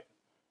riot,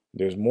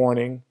 there's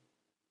mourning,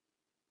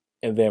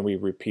 and then we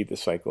repeat the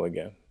cycle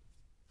again.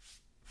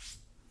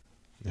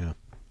 Yeah.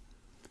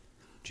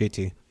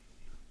 JT.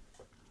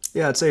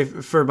 Yeah, I'd say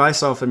for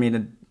myself,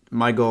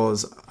 my goal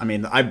is,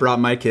 I brought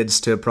my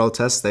kids to a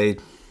protest. They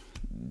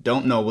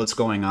don't know what's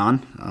going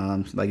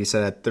on. Like you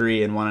said, at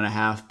 3 and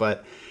 1.5.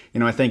 But,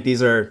 I think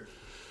these are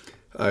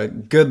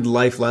good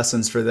life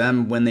lessons for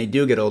them when they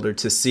do get older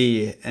to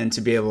see and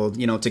to be able,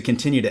 to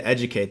continue to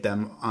educate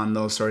them on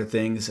those sort of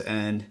things.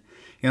 And,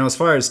 as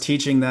far as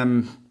teaching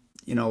them,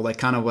 like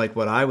kind of like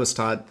what I was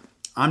taught,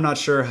 I'm not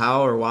sure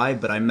how or why,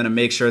 but I'm going to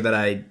make sure that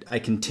I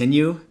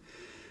continue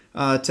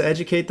to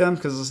educate them,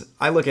 because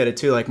I look at it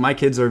too, like my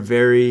kids are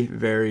very,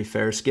 very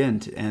fair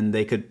skinned and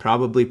they could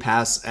probably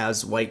pass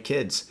as white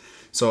kids.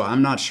 So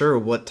I'm not sure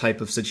what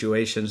type of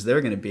situations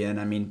they're going to be in.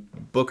 I mean,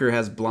 Booker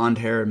has blonde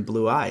hair and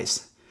blue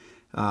eyes.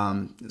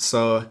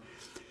 So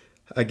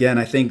again,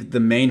 I think the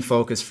main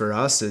focus for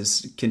us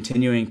is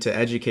continuing to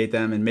educate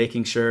them and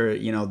making sure,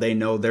 they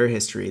know their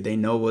history, they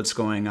know what's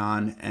going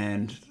on,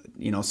 and,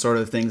 sort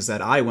of things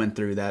that I went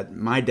through, that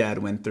my dad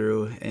went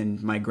through,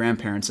 and my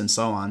grandparents and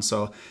so on.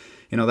 So,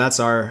 that's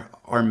our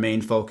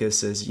main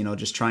focus is,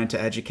 just trying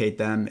to educate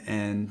them,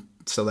 and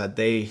so that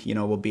they,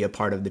 will be a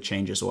part of the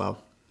change as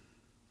well.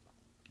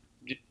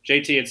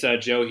 JT,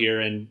 it's Joe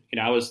here, and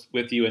I was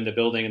with you in the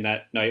building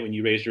that night when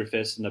you raised your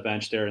fist on the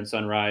bench there in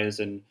Sunrise,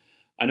 and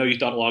I know you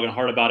thought long and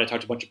hard about it,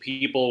 talked to a bunch of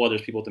people, whether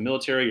it's people at the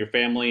military, your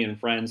family and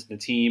friends, and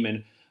the team,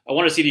 and I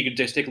want to see if you could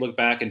just take a look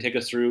back and take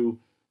us through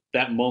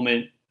that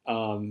moment,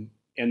 and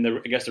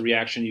the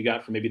reaction you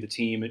got from maybe the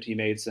team and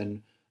teammates,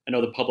 and I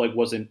know the public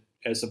wasn't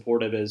as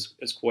supportive as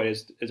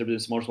there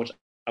was so much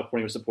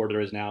outpouring of support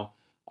there is now.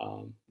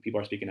 People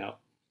are speaking out.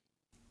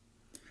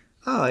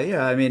 Oh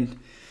yeah, I mean,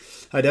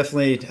 I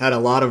definitely had a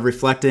lot of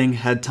reflecting,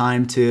 had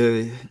time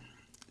to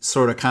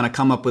sort of kind of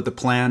come up with a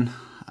plan.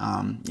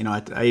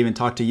 I even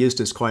talked to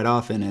Eustace quite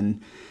often,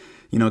 and,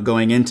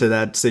 going into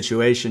that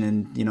situation,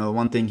 and,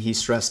 one thing he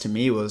stressed to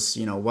me was,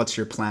 what's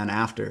your plan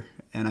after?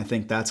 And I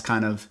think that's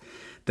kind of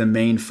the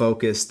main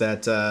focus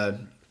that,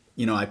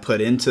 I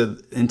put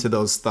into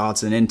those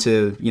thoughts and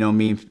into,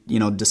 me,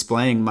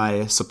 displaying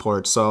my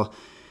support. So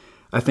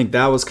I think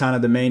that was kind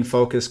of the main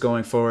focus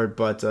going forward.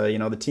 But,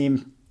 the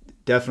team,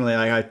 definitely,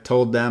 I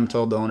told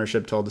the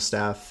ownership, told the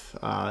staff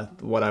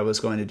what I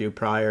was going to do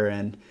prior,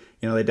 and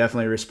they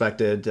definitely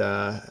respected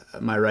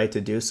my right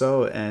to do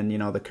so, and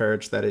the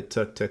courage that it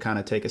took to kind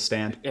of take a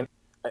stand. And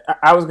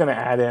I was going to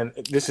add in,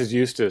 this is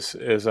Eustace,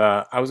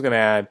 I was going to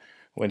add,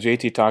 when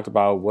JT talked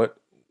about what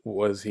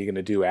was he going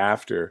to do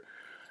after,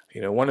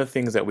 one of the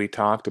things that we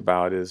talked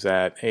about is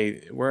that,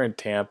 hey, we're in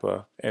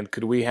Tampa, and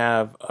could we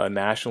have a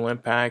national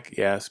impact?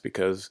 Yes,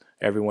 because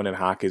everyone in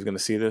hockey is going to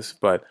see this,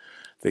 but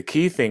the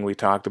key thing we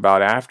talked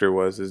about after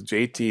is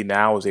JT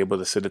now was able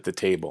to sit at the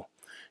table.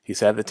 He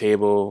sat at the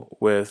table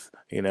with,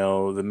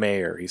 the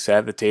mayor. He sat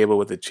at the table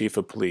with the chief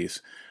of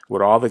police,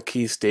 with all the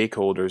key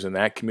stakeholders in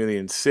that community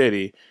and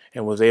city,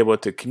 and was able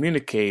to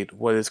communicate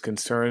what his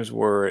concerns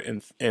were,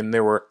 and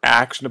there were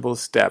actionable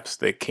steps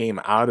that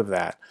came out of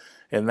that.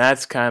 And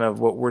that's kind of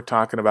what we're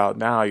talking about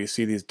now. You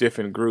see these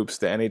different groups.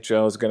 The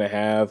NHL is going to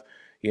have,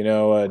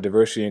 a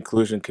diversity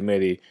inclusion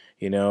committee.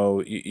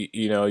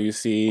 You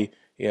see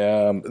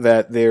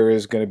that there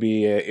is going to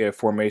be a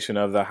formation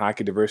of the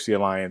Hockey Diversity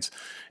Alliance,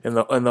 and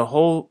the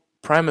whole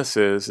premise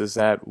is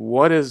that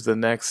what is the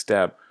next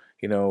step?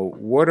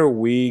 What are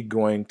we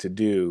going to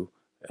do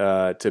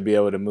to be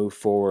able to move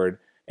forward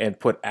and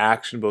put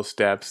actionable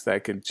steps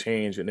that can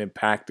change and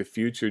impact the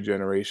future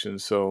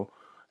generations? So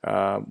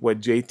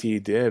what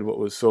JT did, what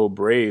was so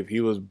brave,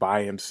 he was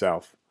by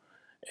himself,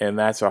 and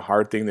that's a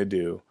hard thing to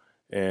do.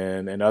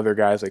 And other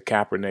guys like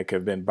Kaepernick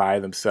have been by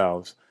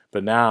themselves,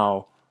 but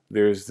now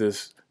there's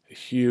this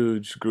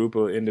huge group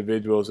of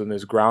individuals and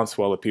this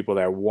groundswell of people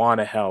that want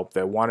to help,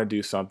 that want to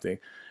do something.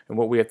 And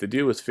what we have to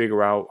do is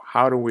figure out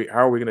how are we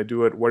going to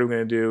do it? What are we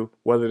going to do?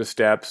 What are the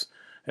steps?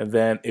 And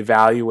then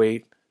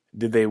evaluate.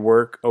 Did they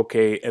work?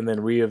 Okay. And then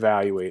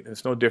reevaluate. And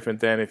it's no different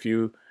than if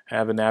you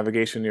have a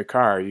navigation in your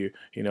car. You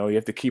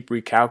have to keep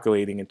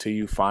recalculating until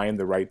you find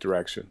the right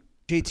direction.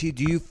 JT,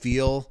 do you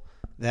feel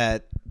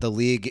that the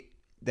league,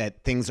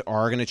 that things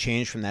are going to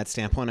change from that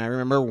standpoint? I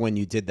remember when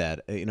you did that,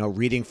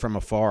 reading from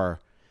afar,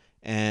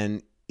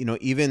 and,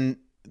 even,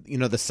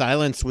 the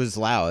silence was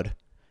loud.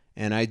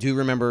 And I do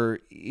remember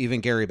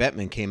even Gary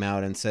Bettman came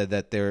out and said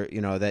that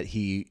that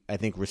he, I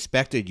think,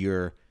 respected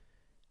your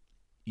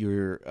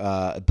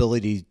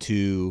ability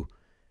to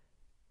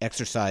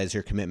exercise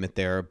your commitment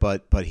there.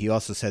 But he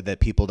also said that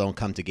people don't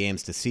come to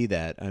games to see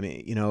that. I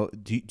mean,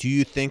 do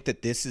you think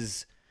that this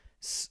is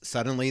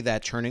suddenly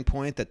that turning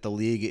point, that the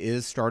league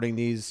is starting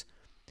these,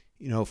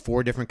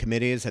 4 different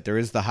committees, that there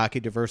is the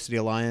Hockey Diversity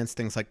Alliance,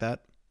 things like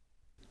that?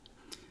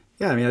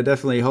 Yeah, I mean, I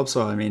definitely hope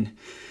so. I mean,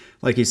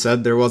 like you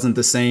said, there wasn't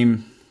the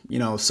same,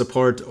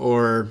 support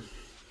or,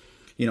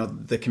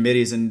 the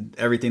committees and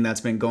everything that's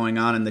been going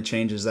on and the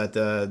changes that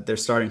they're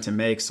starting to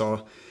make.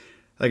 So,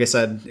 like I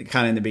said,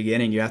 kind of in the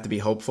beginning, you have to be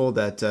hopeful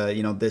that,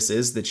 this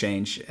is the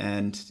change,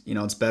 and,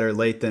 it's better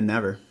late than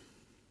never.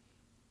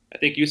 I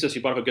think, Eustace,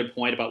 you brought up a good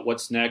point about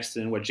what's next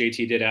and what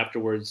JT did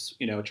afterwards,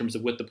 in terms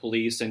of with the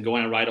police and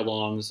going on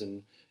ride-alongs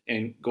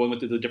and going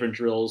with the different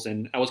drills.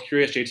 And I was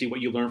curious, JT, what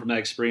you learned from that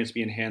experience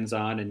being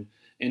hands-on.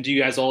 And do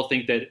you guys all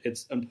think that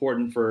it's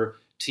important for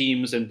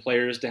teams and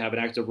players to have an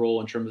active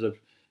role in terms of,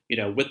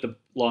 with the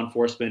law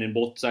enforcement and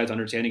both sides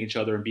understanding each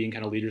other and being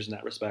kind of leaders in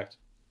that respect?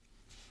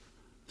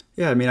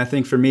 Yeah, I mean, I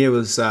think for me it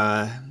was,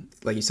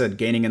 like you said,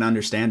 gaining an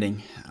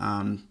understanding.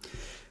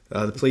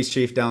 The police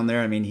chief down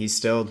there, I mean, he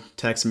still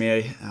texts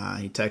me.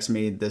 He texted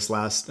me this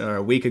last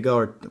a week ago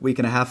or a week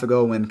and a half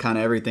ago when kind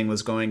of everything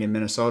was going in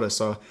Minnesota.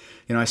 So,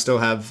 I still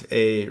have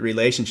a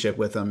relationship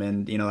with him,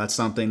 and that's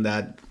something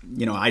that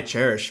I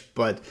cherish.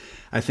 But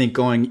I think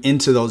going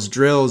into those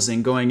drills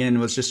and going in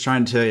was just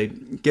trying to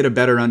get a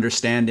better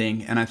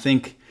understanding. And I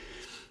think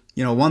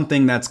one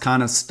thing that's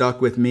kind of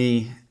stuck with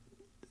me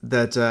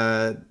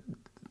that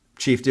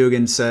Chief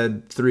Dugan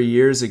said 3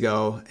 years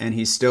ago, and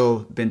he's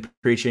still been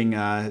preaching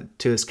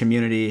to his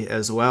community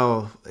as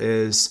well,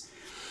 is,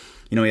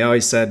 he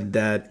always said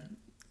that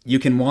you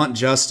can want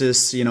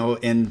justice,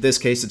 in this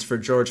case it's for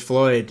George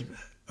Floyd,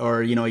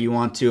 or, you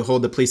want to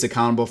hold the police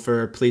accountable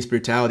for police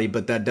brutality,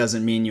 but that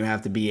doesn't mean you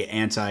have to be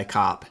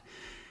anti-cop.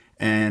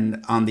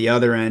 And on the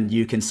other end,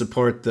 you can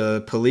support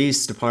the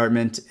police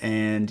department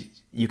and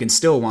you can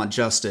still want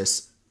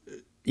justice,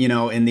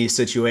 in these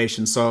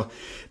situations. So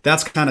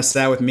that's kind of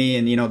sat with me,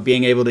 and,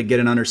 being able to get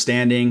an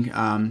understanding,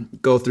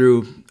 go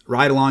through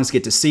ride-alongs,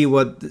 get to see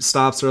what the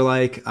stops are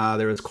like.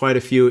 There was quite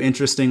a few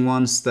interesting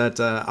ones that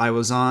I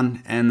was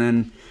on. And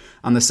then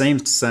on the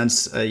same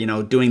sense,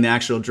 doing the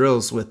actual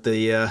drills with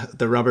the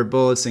rubber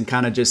bullets and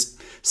kind of just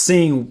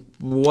seeing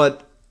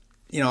what,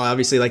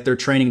 obviously like their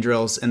training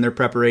drills and their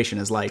preparation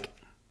is like.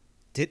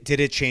 Did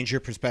it change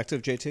your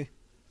perspective, JT?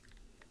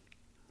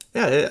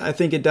 Yeah, I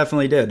think it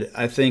definitely did.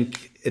 I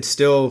think it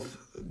still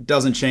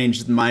doesn't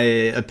change my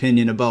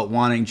opinion about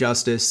wanting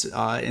justice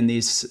in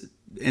these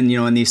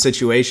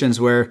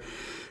situations where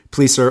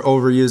police are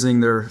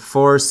overusing their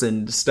force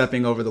and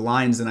stepping over the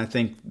lines. And I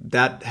think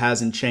that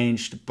hasn't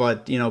changed.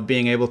 But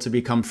being able to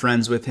become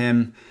friends with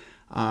him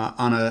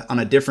on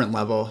a different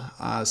level,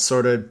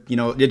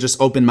 it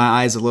just opened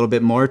my eyes a little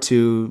bit more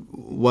to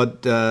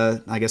what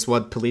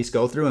what police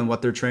go through and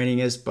what their training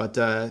is. But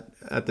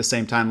at the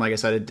same time, like I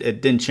said,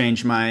 it didn't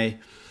change my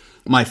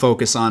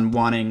focus on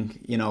wanting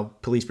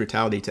police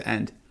brutality to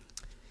end.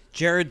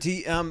 Jared,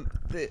 the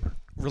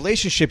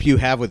relationship you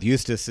have with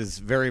Eustace is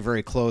very,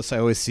 very close. I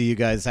always see you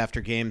guys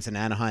after games in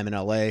Anaheim and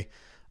LA.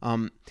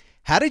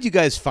 How did you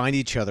guys find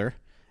each other?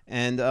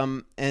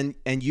 And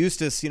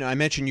Eustace, I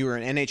mentioned you were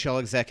an NHL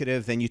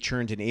executive, then you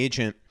turned an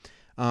agent.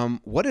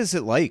 What is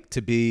it like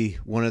to be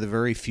one of the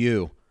very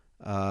few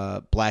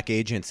black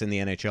agents in the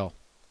NHL?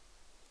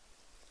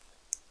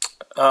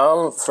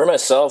 For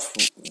myself,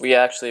 we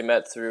actually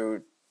met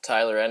through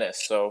Tyler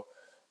Ennis. So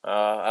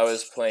I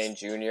was playing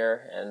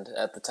junior, and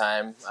at the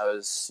time I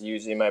was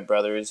using my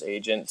brother's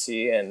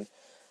agency, and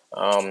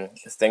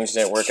things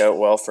didn't work out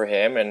well for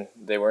him, and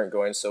they weren't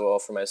going so well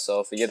for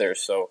myself either.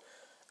 So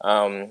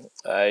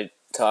I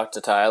talked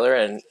to Tyler,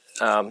 and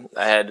I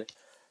had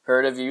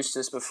heard of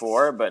Eustace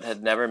before, but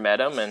had never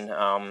met him. And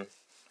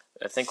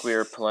I think we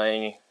were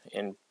playing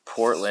in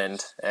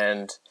Portland,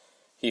 and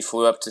he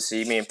flew up to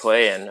see me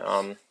play,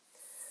 and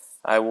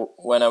I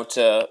went out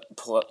to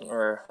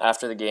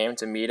after the game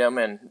to meet him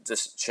and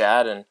just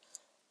chat,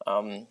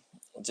 and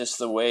just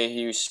the way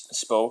he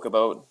spoke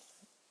about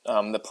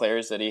the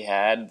players that he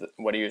had,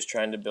 what he was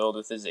trying to build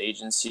with his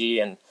agency,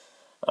 and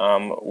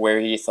where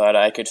he thought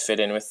I could fit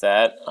in with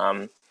that.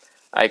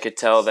 I could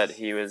tell that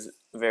he was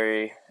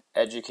very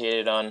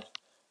educated on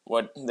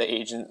what the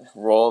agent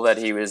role that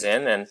he was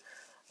in, and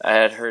I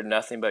had heard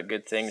nothing but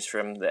good things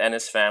from the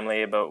Ennis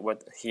family about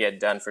what he had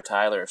done for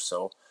Tyler.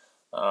 So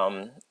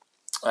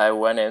I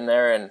went in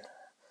there and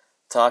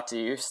talked to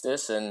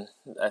Eustace, and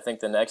I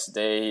think the next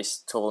day he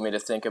told me to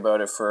think about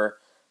it for a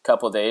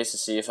couple of days to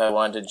see if I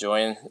wanted to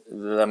join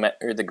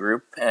the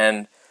group.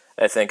 And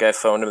I think I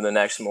phoned him the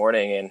next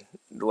morning and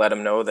let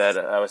him know that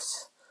I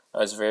was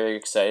very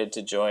excited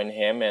to join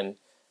him. And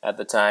at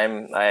the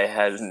time, I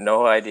had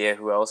no idea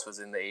who else was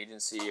in the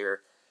agency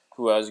or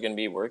who I was going to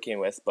be working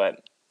with.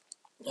 But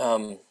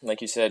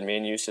like you said, me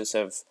and Eustace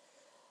have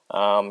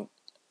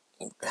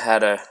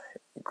had a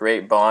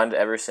great bond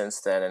ever since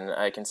then, and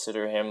I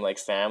consider him like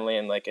family.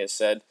 And like I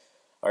said,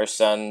 our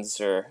sons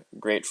are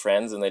great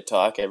friends, and they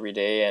talk every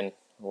day. And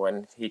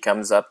when he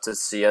comes up to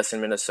see us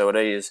in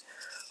Minnesota, he's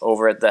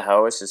over at the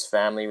house. His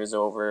family was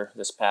over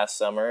this past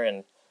summer,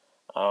 and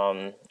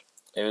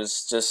it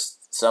was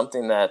just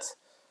something that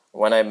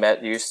when I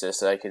met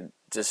Eustace, I could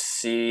just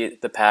see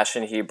the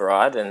passion he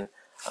brought, and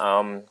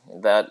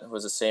that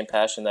was the same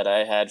passion that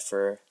I had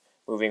for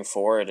moving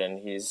forward. And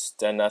he's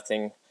done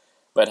nothing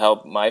but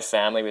help my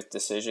family with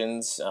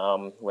decisions,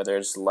 whether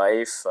it's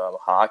life,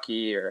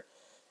 hockey, or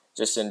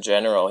just in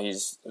general.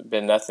 He's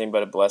been nothing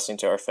but a blessing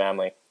to our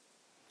family.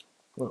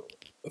 Well,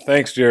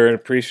 thanks, Jared.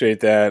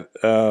 Appreciate that.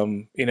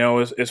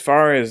 As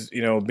far as,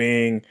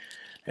 being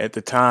at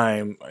the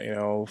time,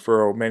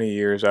 for many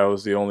years, I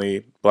was the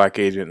only black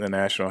agent in the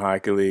National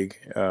Hockey League.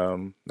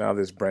 Now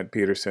this Brent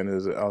Peterson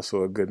is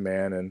also a good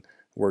man and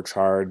works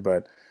hard.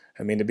 But,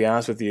 to be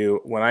honest with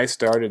you, when I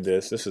started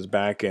this is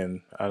back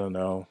in,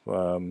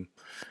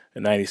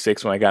 in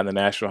 96 when I got in the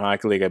National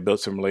Hockey League. I built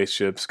some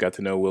relationships, got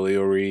to know Willie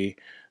O'Ree.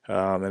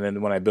 And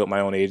then when I built my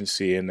own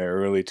agency in the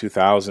early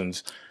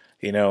 2000s,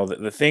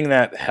 the thing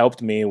that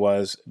helped me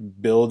was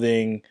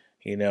building,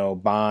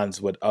 bonds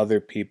with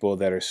other people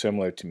that are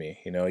similar to me.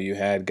 You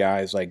had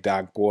guys like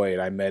Doc Boyd.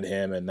 I met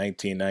him in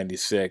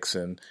 1996,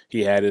 and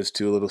he had his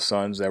two little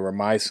sons that were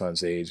my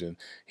son's age, and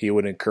he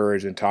would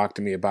encourage and talk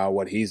to me about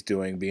what he's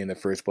doing, being the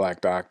first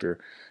black doctor.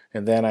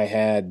 And then I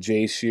had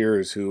Jay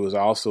Shears, who was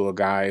also a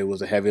guy who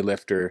was a heavy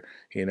lifter.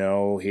 He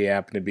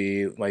happened to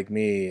be like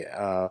me,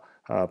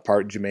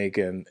 part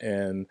Jamaican,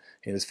 and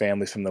his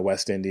family's from the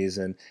West Indies,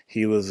 and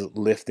he was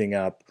lifting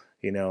up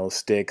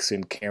sticks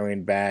and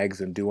carrying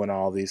bags and doing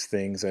all these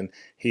things. And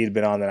he'd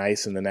been on the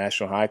ice in the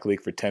National Hockey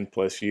League for 10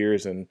 plus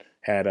years and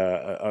had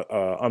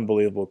a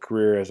unbelievable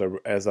career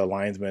as a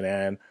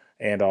linesman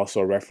and also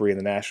a referee in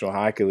the National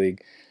Hockey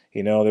League.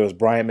 There was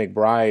Brian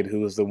McBride,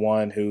 who was the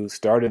one who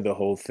started the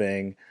whole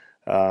thing,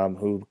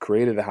 who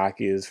created the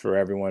Hockey is for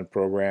Everyone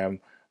program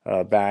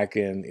back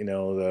in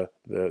the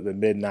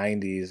mid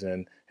 90s,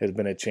 and has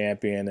been a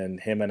champion.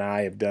 And him and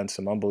I have done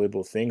some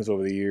unbelievable things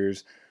over the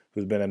years,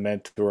 who's been a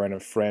mentor and a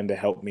friend to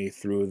help me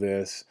through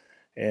this.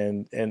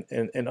 And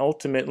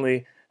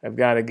ultimately, I've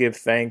got to give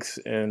thanks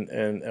and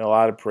a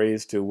lot of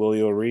praise to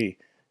Willie O'Ree.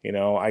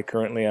 I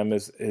currently am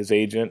his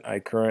agent. I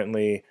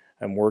currently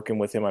am working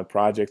with him on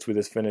projects. We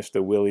just finished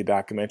the Willie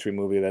documentary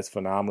movie that's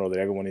phenomenal that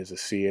everyone needs to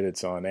see it.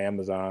 It's on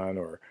Amazon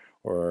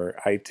or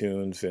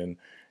iTunes.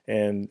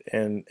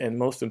 And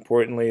most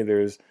importantly,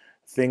 there's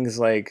things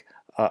like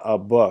a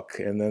book,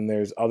 and then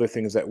there's other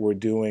things that we're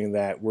doing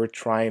that we're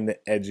trying to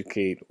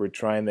educate. We're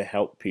trying to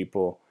help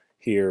people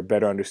here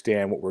better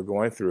understand what we're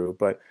going through.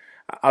 But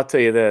I'll tell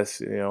you this,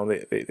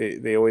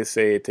 they always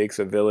say it takes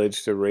a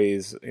village to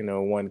raise,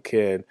 one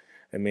kid.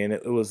 I mean,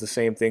 it was the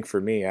same thing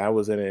for me. I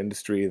was in an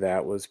industry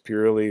that was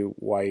purely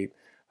white.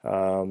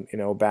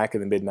 Back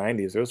in the mid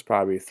 90s, there was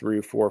probably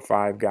 3, 4,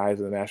 5 guys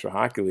in the National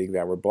Hockey League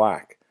that were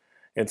black.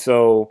 And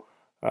so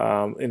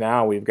and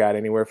now we've got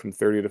anywhere from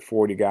 30 to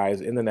 40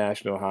 guys in the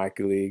National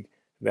Hockey League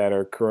that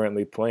are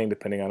currently playing,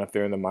 depending on if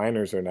they're in the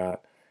minors or not.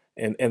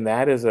 And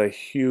that is a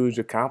huge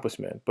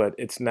accomplishment, but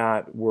it's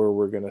not where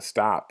we're going to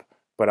stop.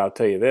 But I'll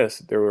tell you this,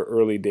 there were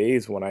early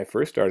days when I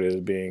first started as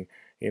being,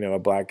 a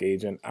black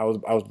agent. I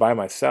was by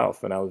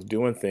myself, and I was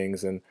doing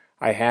things, and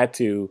I had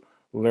to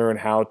learn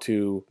how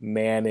to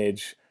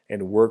manage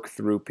and work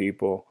through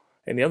people.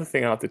 And the other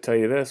thing I'll have to tell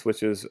you this,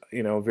 which is,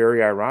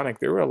 very ironic,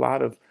 there were a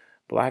lot of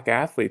black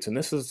athletes, and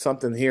this is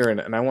something here,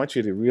 and I want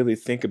you to really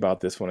think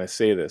about this when I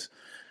say this,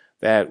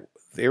 that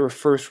they were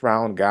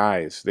first-round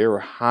guys. They were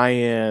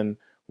high-end,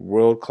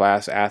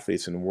 world-class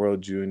athletes in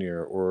World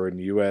Junior or in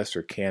the U.S.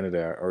 or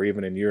Canada or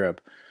even in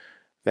Europe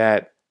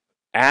that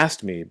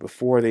asked me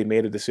before they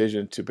made a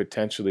decision to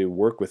potentially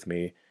work with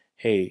me,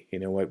 hey, you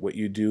know what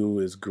you do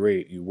is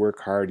great. You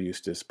work hard,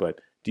 Eustace,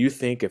 but do you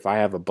think if I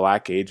have a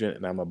black agent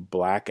and I'm a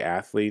black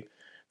athlete,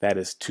 that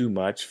is too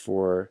much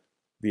for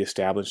the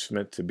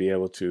establishment to be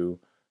able to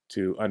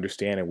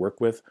understand and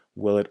work with?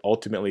 Will it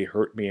ultimately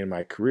hurt me in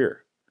my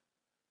career?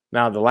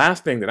 Now, the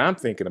last thing that I'm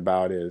thinking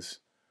about is,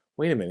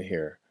 wait a minute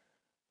here.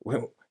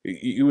 Well,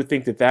 you would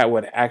think that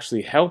would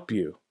actually help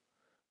you,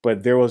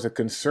 but there was a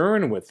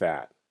concern with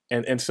that.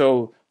 And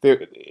so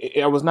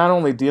I was not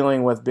only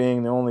dealing with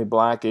being the only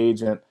black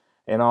agent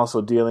and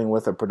also dealing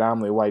with a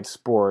predominantly white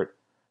sport,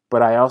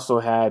 but I also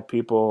had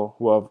people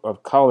who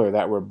of color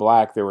that were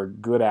black. They were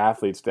good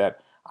athletes that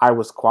I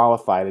was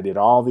qualified. I did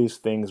all these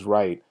things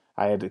right.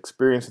 I had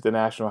experience at the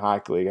National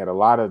Hockey League. I had a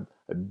lot of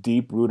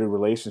deep-rooted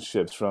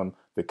relationships from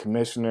the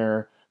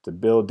commissioner to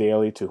Bill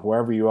Daly to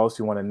whoever else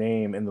you want to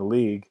name in the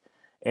league,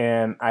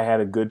 and I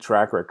had a good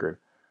track record.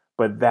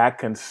 But that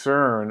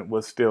concern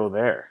was still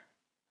there.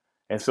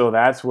 And so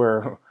that's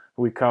where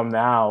we come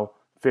now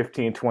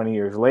 15, 20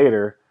 years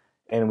later,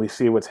 and we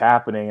see what's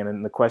happening, and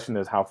then the question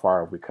is, how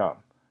far have we come?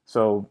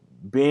 So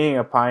being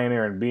a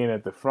pioneer and being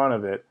at the front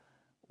of it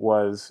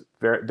was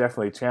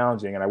definitely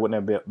challenging, and I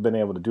wouldn't have been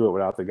able to do it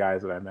without the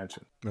guys that I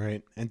mentioned.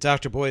 Right. And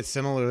Dr. Boyd,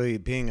 similarly,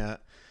 being a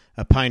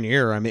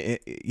pioneer, I mean,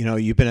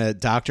 you've been a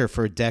doctor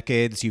for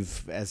decades.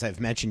 As I've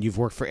mentioned, you've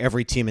worked for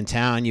every team in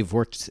town. You've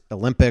worked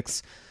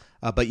Olympics,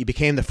 but you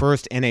became the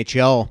first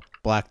NHL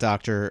black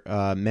doctor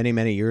many,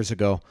 many years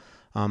ago.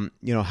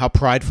 How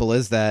prideful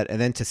is that?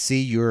 And then to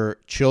see your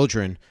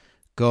children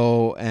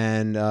go,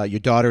 and your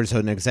daughter's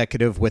an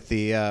executive with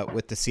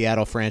the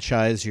Seattle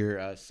franchise.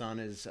 Your son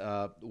is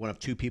one of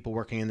 2 people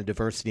working in the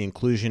diversity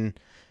inclusion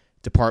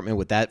department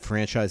with that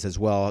franchise as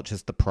well.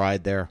 Just the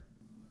pride there.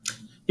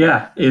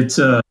 Yeah, it's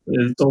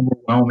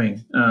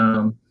overwhelming.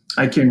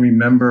 I can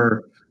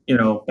remember,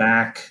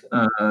 back,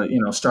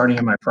 starting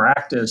in my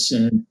practice,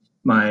 and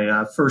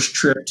my first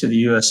trip to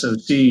the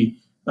USOC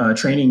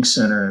training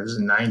center. It was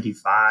in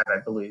 '95, I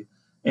believe,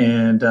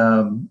 and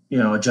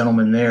a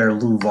gentleman there,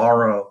 Lou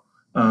Varro,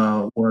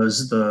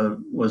 was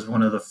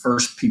one of the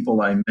first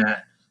people I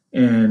met,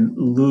 and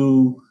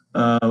Lou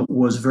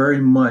was very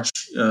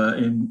much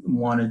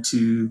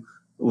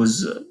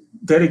was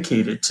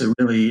dedicated to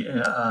really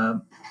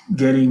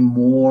getting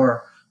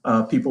more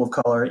people of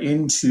color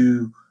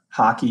into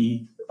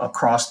hockey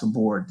across the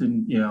board,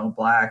 and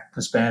black,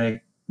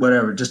 Hispanic,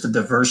 whatever, just the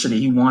diversity.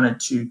 He wanted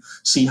to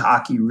see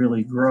hockey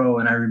really grow.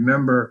 And I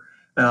remember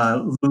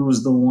Lou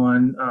was the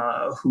one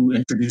who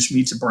introduced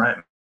me to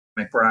Bryant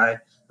McBride,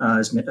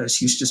 as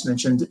Hughes just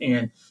mentioned.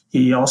 And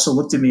he also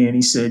looked at me and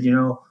he said,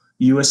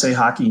 USA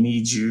Hockey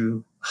needs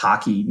you.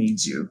 Hockey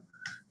needs you.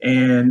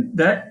 And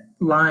that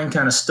line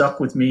kind of stuck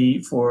with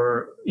me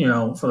for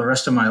the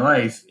rest of my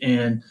life.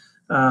 And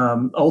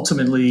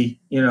ultimately,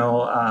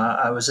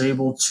 I was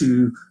able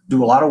to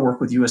do a lot of work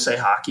with USA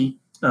Hockey,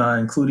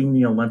 including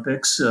the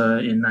Olympics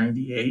in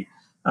 '98.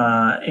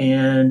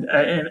 And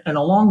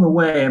along the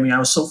way, I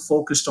was so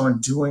focused on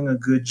doing a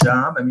good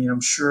job.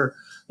 I'm sure,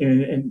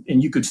 and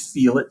you could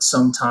feel it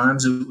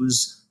sometimes. It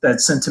was that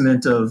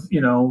sentiment of,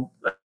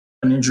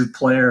 an injured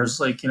player is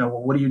like,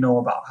 well, what do you know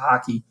about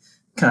hockey,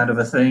 kind of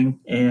a thing.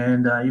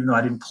 And even though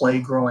I didn't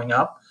play growing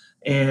up,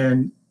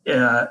 and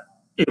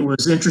it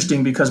was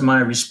interesting because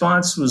my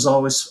response was I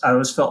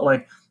always felt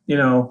like,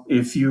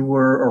 if you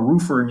were a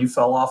roofer and you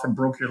fell off and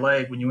broke your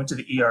leg, when you went to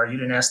the ER, you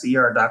didn't ask the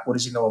ER doc, what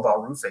does he know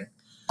about roofing?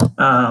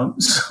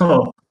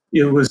 So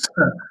it was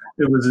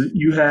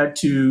you had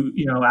to,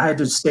 I had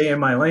to stay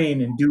in my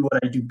lane and do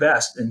what I do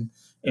best. And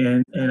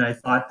I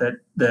thought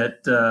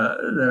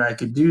that I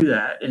could do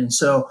that. And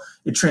so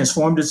it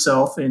transformed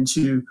itself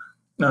into,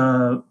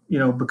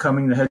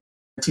 becoming the head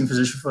team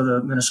physician for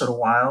the Minnesota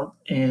Wild.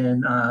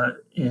 And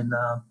in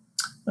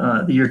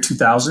the year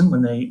 2000,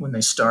 when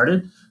they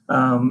started,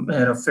 I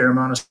had a fair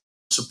amount of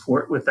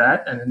support with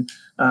that. And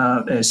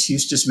as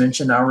Hughes just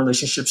mentioned, our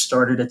relationship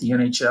started at the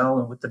NHL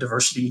and with the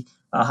diversity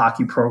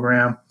hockey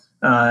program.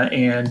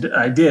 And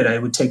I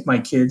would take my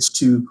kids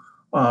to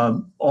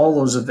all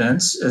those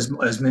events,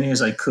 as many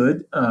as I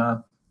could,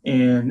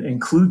 and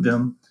include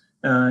them.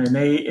 And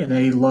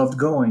they loved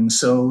going.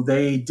 So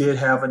they did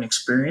have an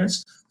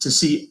experience to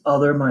see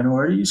other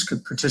minorities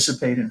could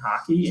participate in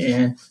hockey,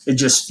 and it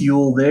just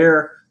fueled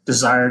their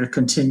desire to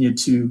continue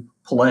to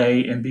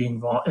play and be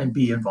involved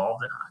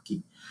in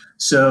hockey.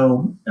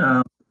 So,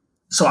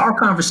 so our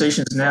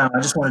conversations now,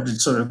 I just wanted to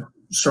sort of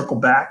circle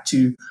back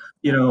to,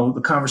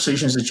 the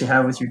conversations that you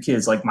have with your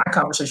kids. Like my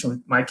conversation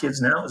with my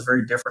kids now is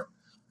very different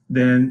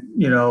than,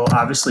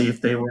 obviously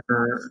if they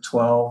were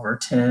 12 or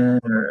 10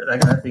 or that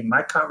kind of thing.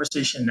 My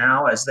conversation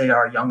now, as they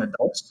are young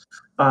adults,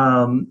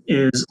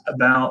 is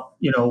about,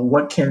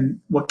 what can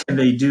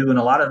they do? And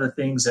a lot of the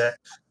things that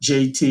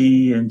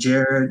JT and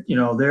Jared,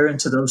 they're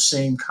into those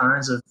same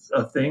kinds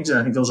of things. And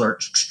I think those are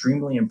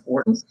extremely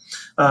important.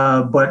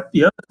 But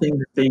the other thing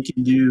that they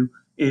can do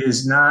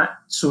is not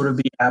sort of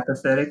be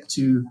apathetic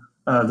to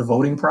the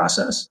voting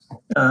process,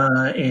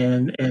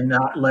 and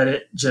not let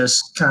it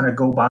just kind of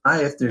go by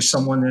if there's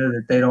someone there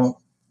that they don't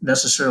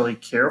necessarily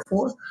care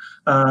for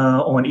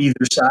on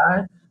either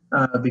side,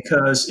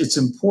 because it's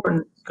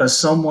important, because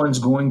someone's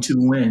going to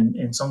win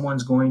and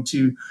someone's going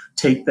to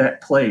take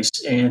that place.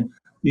 And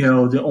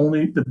at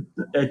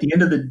the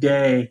end of the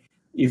day,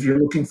 if you're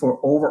looking for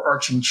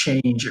overarching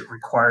change, it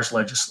requires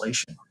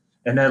legislation,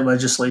 and that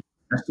legislation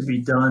has to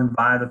be done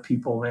by the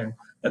people in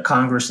the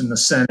Congress and the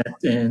Senate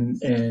and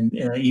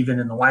even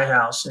in the White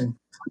House. And,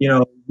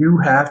 you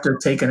have to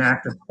take an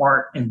active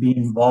part and be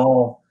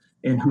involved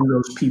in who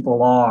those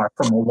people are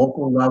from a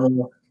local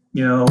level,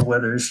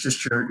 whether it's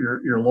just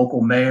your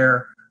local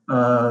mayor,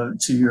 to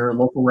your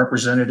local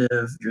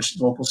representative, your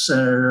local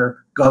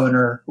senator,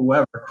 governor,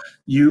 whoever.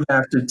 You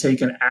have to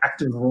take an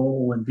active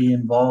role and be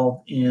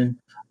involved in,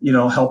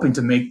 helping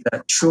to make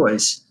that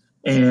choice,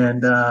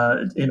 and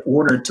in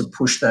order to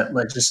push that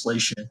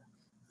legislation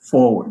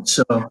forward.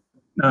 So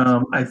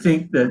I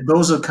think that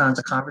those are the kinds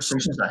of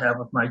conversations I have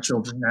with my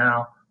children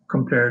now,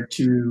 compared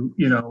to,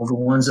 the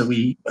ones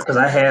because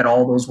I had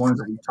all those ones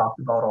that we talked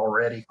about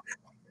already.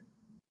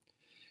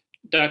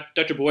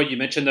 Dr. Boyd, you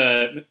mentioned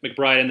the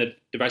McBride and the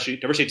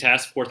diversity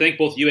task force. I think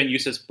both you and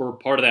USIS were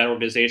part of that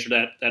organization,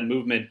 that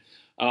movement.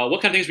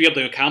 What kind of things were you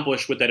able to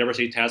accomplish with that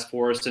diversity task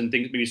force, and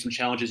maybe some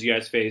challenges you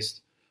guys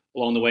faced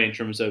along the way in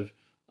terms of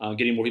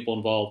getting more people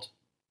involved?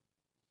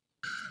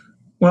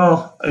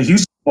 Well,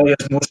 USIS probably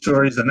has more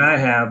stories than I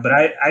have, but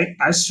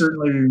I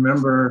certainly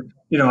remember,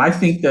 I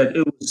think that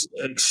it was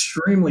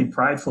extremely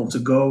prideful to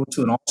go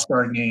to an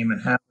all-star game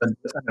and have an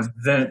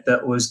event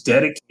that was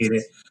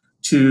dedicated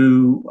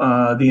to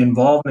the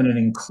involvement and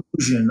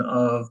inclusion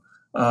of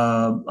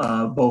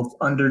both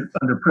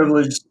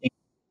underprivileged and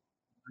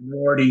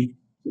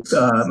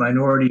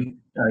minority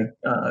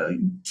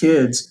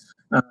kids,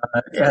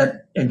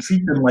 and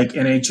treat them like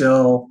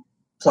NHL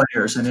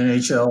players and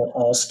NHL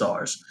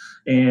all-stars.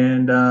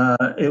 And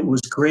it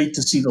was great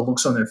to see the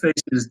looks on their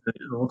faces, the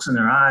looks in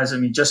their eyes.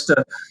 Just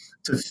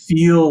to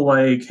feel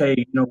like, hey,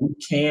 we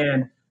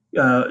can,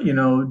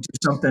 do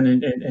something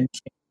and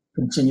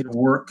continue to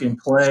work and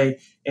play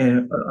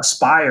and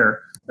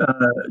aspire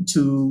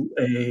to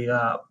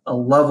a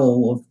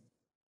level of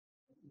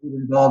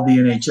involve the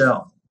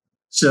NHL.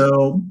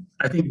 So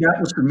I think that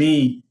was, for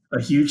me,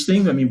 a huge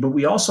thing. But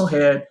we also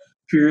had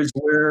periods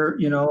where,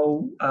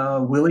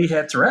 Willie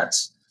had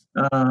threats.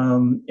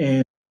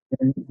 And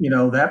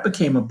that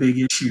became a big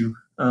issue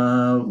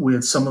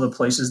with some of the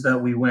places that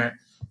we went.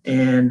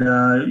 And,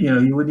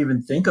 you wouldn't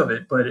even think of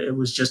it, but it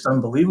was just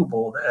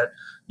unbelievable that,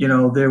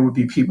 there would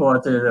be people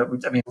out there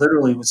that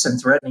literally would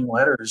send threatening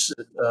letters,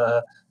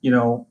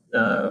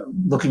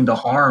 looking to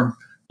harm,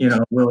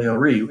 Willie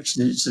O'Ree, which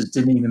just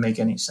didn't even make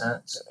any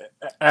sense.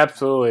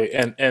 Absolutely.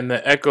 And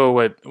to echo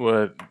what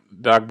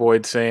Doc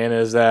Boyd's saying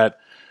is that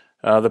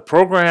the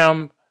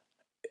program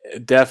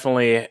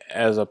definitely,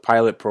 as a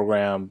pilot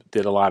program,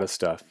 did a lot of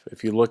stuff.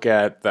 If you look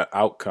at the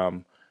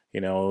outcome,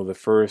 the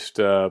first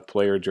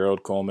player,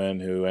 Gerald Coleman,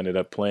 who ended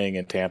up playing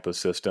in Tampa's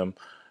system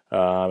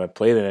and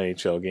played an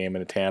NHL game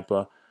in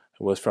Tampa,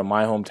 was from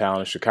my hometown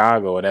of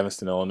Chicago at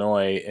Evanston,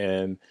 Illinois.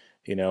 And,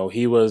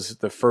 he was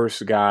the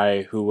first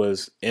guy who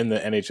was in the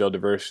NHL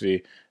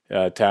diversity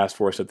task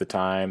force at the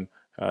time,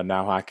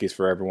 Now Hockey's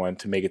for Everyone,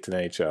 to make it to the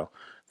NHL.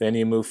 Then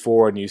you move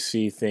forward and you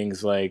see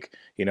things like,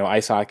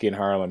 ice hockey in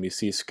Harlem. You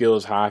see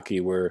skills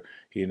hockey where,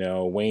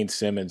 Wayne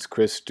Simmons,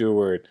 Chris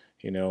Stewart,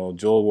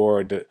 Joel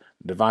Ward,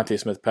 Devontae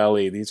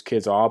Smith-Pelly, these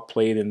kids all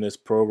played in this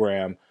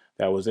program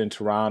that was in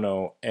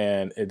Toronto,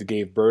 and it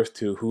gave birth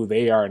to who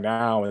they are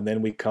now. And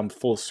then we come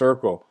full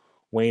circle.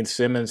 Wayne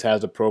Simmons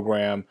has a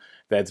program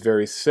that's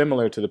very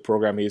similar to the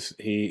program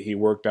he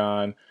worked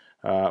on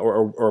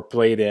or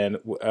played in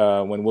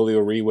when Willie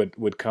O'Ree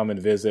would come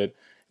and visit,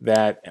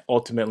 that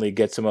ultimately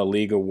gets him a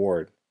league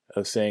award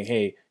of saying,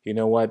 hey, you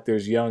know what,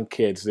 there's young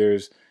kids.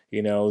 There's,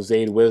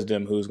 Zaid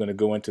Wisdom, who's going to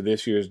go into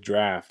this year's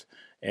draft.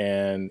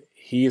 And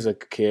he's a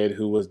kid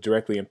who was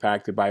directly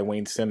impacted by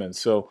Wayne Simmons.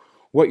 So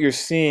what you're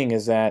seeing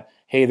is that,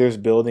 hey, there's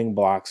building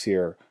blocks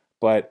here,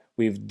 but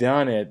we've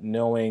done it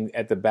knowing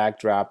at the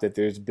backdrop that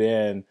there's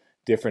been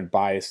different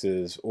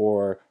biases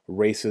or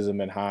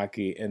racism in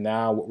hockey. And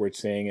now what we're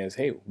saying is,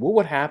 hey, what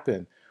would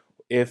happen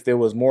if there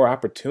was more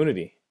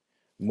opportunity?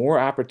 More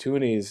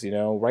opportunities,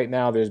 right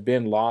now there's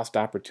been lost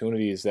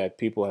opportunities that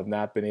people have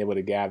not been able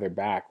to gather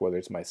back, whether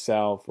it's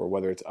myself or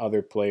whether it's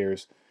other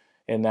players.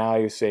 And now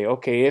you say,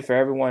 okay, if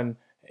everyone,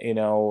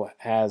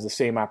 has the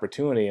same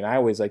opportunity, and I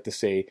always like to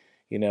say,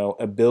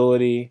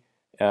 ability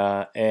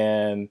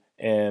and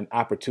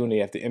opportunity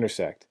have to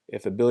intersect.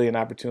 If ability and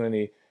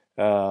opportunity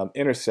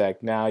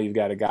intersect, now you've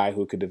got a guy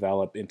who could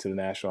develop into the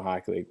National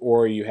Hockey League,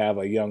 or you have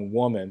a young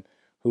woman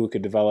who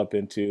could develop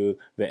into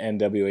the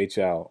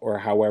NWHL, or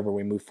however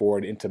we move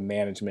forward into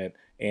management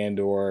and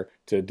or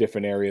to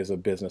different areas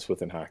of business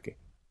within hockey.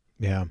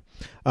 Yeah.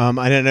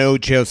 I don't know,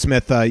 Joe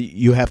Smith,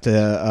 you have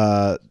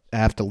to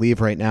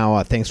leave right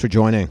now. Thanks for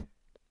joining.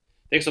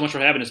 Thanks so much for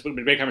having us. It's been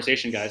a great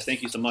conversation, guys.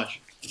 Thank you so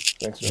much.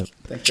 Thanks, Joe.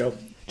 Thanks, Joe.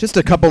 Just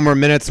a couple more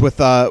minutes with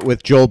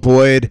Joel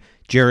Boyd,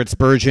 Jared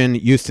Spurgeon,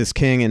 Eustace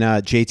King, and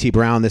JT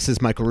Brown. This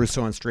is Michael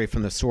Russo on Straight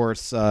from the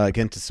Source.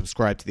 Again, to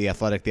subscribe to The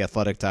Athletic,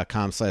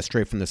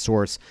 theathletic.com/Straight from the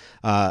Source.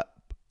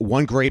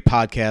 One great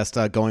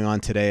podcast going on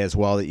today as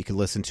well that you can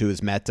listen to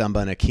is Matt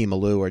Dumba and Akeem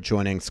Alou are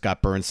joining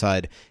Scott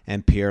Burnside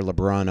and Pierre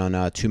LeBrun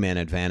on Two-Man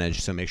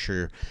Advantage, so make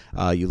sure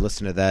you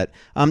listen to that.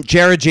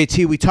 Jared,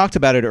 JT, we talked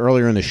about it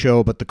earlier in the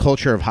show, but the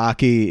culture of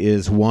hockey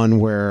is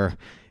one where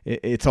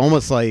it's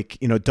almost like,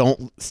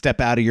 don't step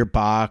out of your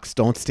box,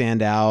 don't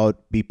stand out,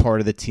 be part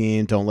of the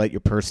team, don't let your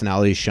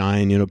personality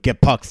shine,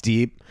 get pucks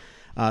deep,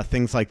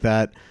 things like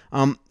that.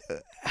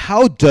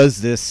 How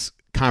does this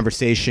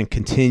conversation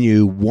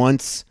continue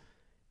once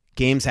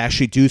games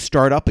actually do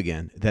start up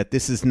again, that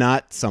this is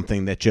not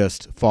something that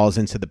just falls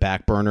into the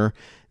back burner,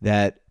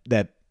 that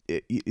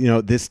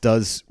this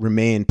does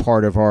remain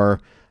part of our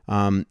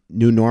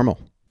new normal?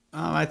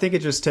 I think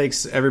it just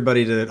takes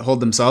everybody to hold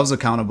themselves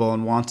accountable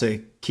and want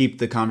to keep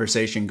the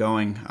conversation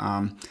going.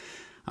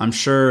 I'm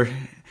sure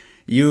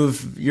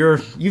you've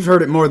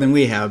heard it more than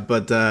we have,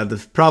 but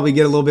probably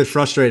get a little bit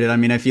frustrated. I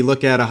mean, if you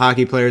look at a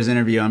hockey player's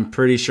interview, I'm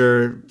pretty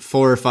sure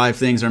 4 or 5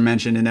 things are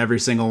mentioned in every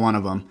single one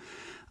of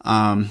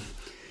them.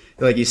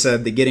 Like you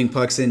said, the getting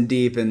pucks in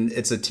deep, and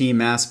it's a team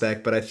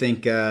aspect, but I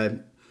think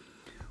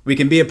we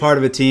can be a part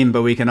of a team,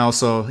 but we can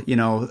also,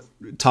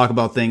 talk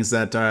about things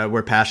that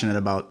we're passionate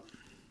about.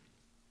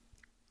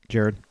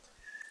 Jared?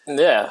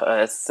 Yeah,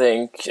 I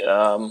think,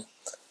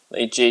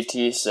 like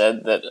JT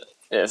said, that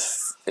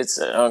if it's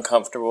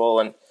uncomfortable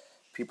and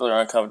people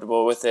are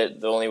uncomfortable with it,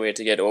 the only way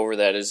to get over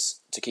that is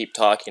to keep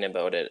talking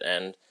about it.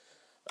 And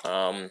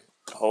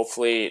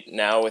hopefully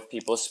now with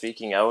people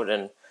speaking out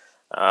and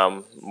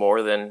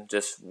more than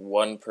just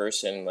one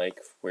person, like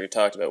we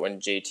talked about when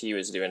JT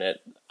was doing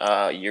it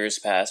years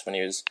past when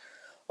he was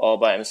all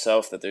by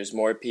himself, that there's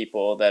more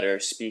people that are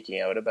speaking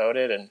out about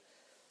it, and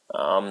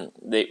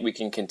we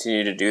can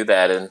continue to do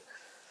that, and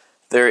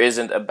there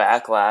isn't a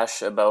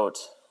backlash about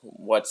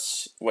what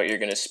you're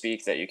going to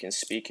speak, that you can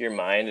speak your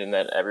mind and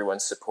that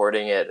everyone's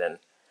supporting it. And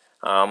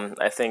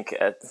I think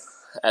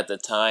at the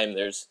time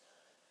there's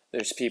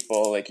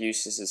people, like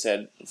Eustace has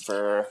said,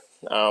 for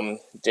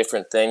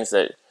different things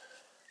that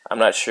I'm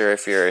not sure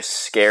if you're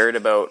scared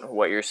about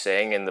what you're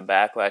saying and the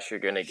backlash you're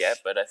going to get,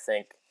 but I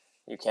think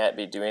you can't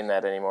be doing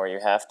that anymore. You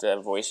have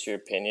to voice your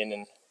opinion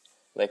and,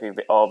 like we've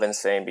all been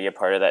saying, be a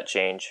part of that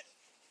change.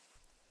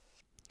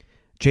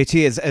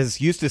 JT, as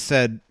Eustace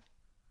said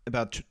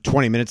about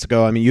 20 minutes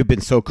ago, I mean, you've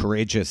been so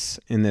courageous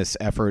in this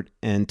effort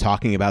and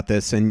talking about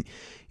this. And,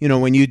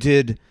 when you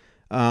did,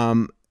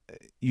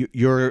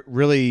 you're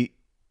really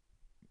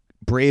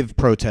brave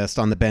protest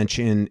on the bench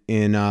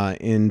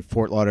in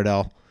Fort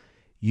Lauderdale,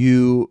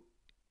 you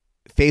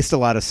faced a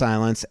lot of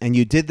silence, and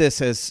you did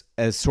this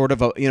as sort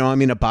of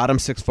a bottom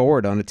six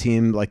forward on a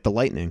team like the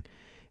Lightning.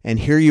 And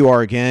here you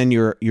are again.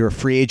 You're a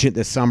free agent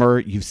this summer.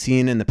 You've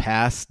seen in the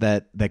past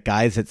that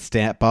guys that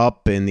step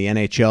up in the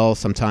NHL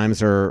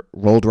sometimes are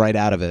rolled right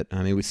out of it.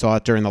 I mean, we saw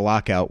it during the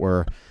lockout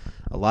where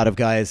a lot of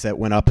guys that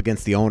went up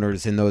against the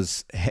owners in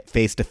those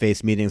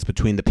face-to-face meetings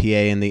between the PA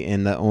and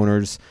the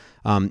owners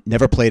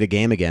never played a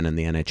game again in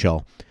the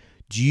NHL.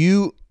 Do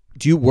you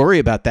worry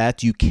about that?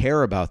 Do you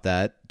care about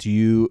that? Do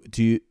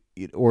you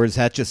or is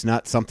that just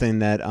not something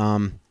that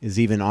is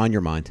even on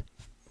your mind?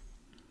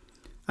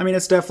 I mean,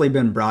 it's definitely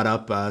been brought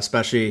up,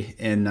 especially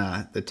in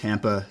the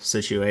Tampa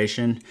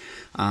situation.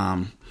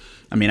 I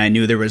mean, I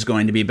knew there was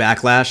going to be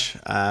backlash.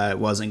 It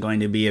wasn't going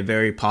to be a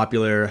very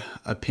popular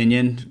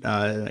opinion.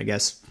 I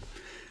guess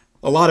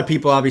a lot of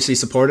people obviously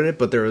supported it,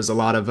 but there was a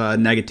lot of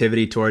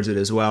negativity towards it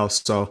as well.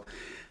 So,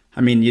 I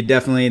mean,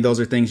 those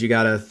are things you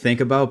got to think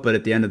about. But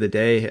at the end of the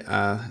day,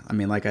 I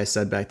mean, like I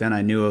said back then,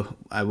 I knew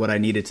what I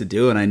needed to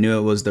do, and I knew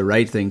it was the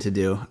right thing to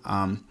do.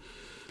 And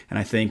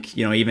I think,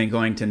 even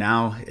going to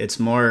now, it's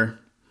more,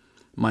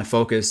 my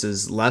focus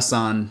is less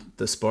on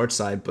the sports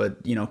side, but,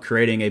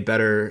 creating a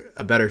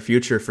better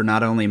future for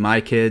not only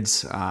my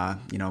kids,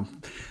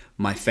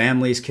 my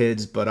family's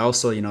kids, but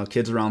also,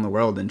 kids around the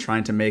world, and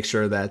trying to make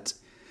sure that,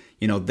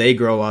 they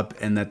grow up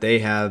and that they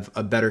have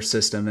a better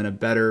system and a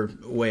better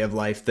way of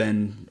life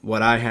than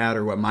what I had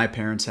or what my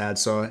parents had.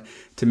 So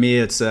to me,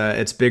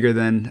 it's bigger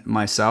than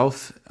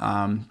myself.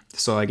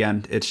 So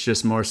again, it's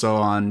just more so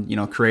on,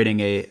 creating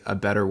a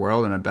better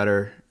world and a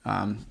better,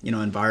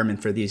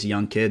 environment for these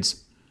young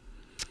kids.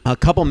 A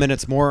couple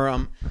minutes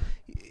more.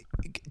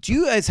 Do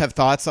you guys have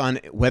thoughts on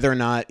whether or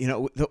not,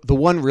 the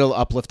one real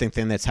uplifting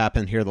thing that's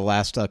happened here the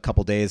last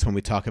couple days when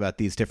we talk about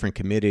these different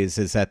committees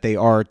is that they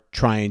are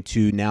trying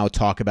to now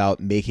talk about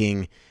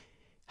making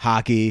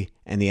hockey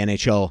and the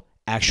NHL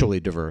actually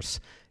diverse,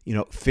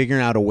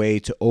 figuring out a way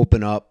to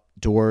open up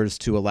doors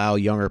to allow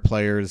younger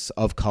players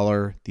of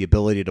color the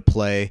ability to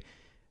play,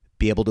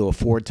 be able to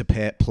afford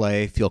to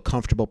play, feel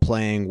comfortable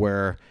playing,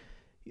 where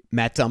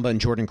Matt Dumba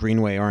and Jordan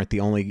Greenway aren't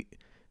the only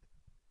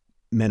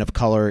men of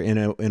color in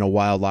a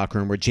Wild locker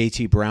room, where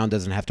JT Brown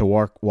doesn't have to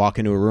walk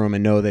into a room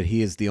and know that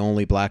he is the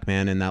only black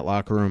man in that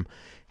locker room.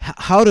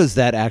 How does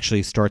that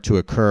actually start to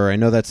occur? I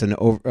know that's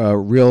a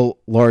real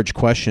large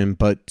question,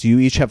 but do you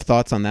each have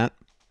thoughts on that?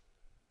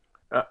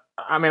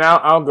 I mean,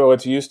 I'll go.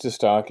 It's Eustace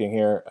talking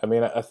here. I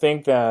mean, I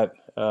think that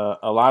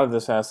a lot of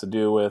this has to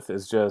do with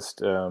is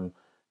just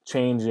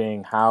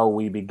changing how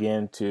we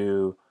begin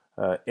to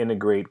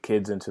integrate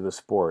kids into the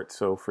sport.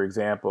 So, for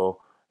example,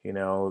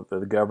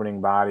 the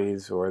governing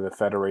bodies or the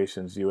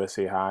federations,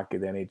 USA Hockey,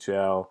 the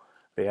NHL,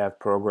 they have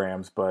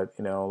programs. But,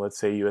 let's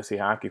say USA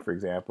Hockey, for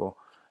example,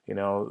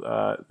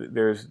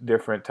 there's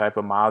different type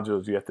of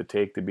modules you have to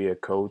take to be a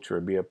coach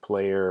or be a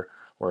player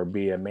or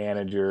be a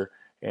manager.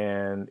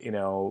 And,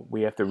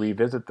 we have to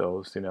revisit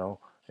those,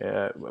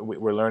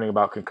 we're learning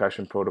about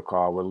concussion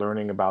protocol. We're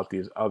learning about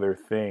these other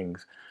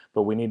things.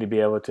 But we need to be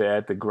able to,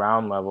 at the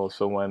ground level,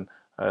 so when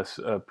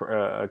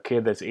a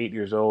kid that's 8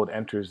 years old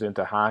enters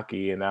into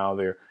hockey and now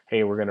we're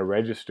going to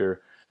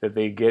register, that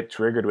they get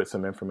triggered with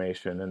some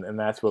information. And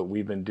that's what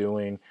we've been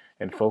doing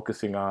and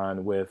focusing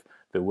on with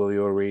the Willie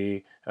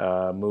O'Ree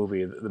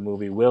movie, the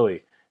movie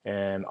Willie,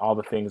 and all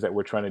the things that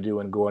we're trying to do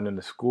and going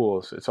into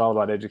schools. It's all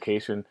about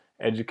education,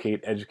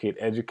 educate.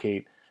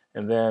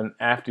 And then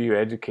after you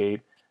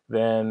educate,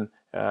 then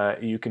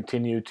you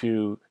continue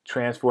to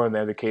transform the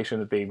education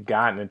that they've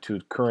gotten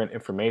into current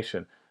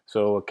information.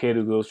 So a kid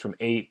who goes from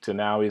 8 to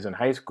now he's in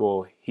high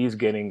school, he's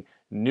getting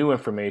new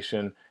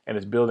information and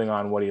is building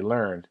on what he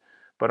learned.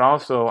 But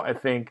also, I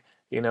think,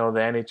 the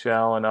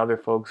NHL and other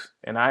folks,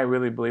 and I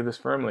really believe this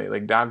firmly,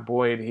 like Doc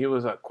Boyd, he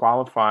was a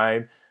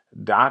qualified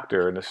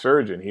doctor and a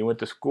surgeon. He went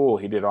to school.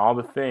 He did all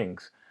the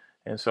things.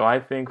 And so I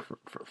think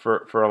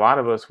for a lot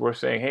of us, we're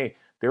saying, hey,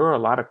 there are a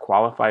lot of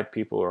qualified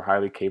people who are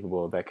highly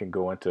capable that can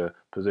go into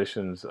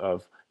positions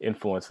of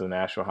influence in the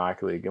National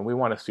Hockey League. And we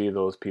want to see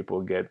those people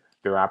get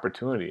their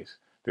opportunities.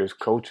 There's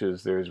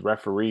coaches, there's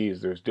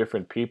referees, there's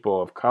different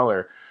people of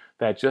color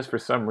that just for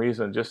some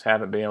reason just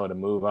haven't been able to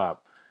move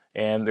up.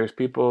 And there's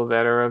people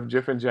that are of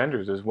different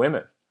genders. There's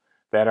women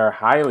that are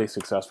highly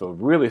successful,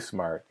 really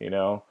smart.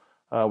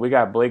 We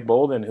got Blake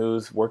Bolden,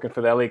 who's working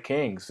for the LA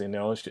Kings.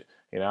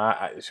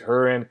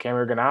 Her and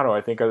Cameron Granato,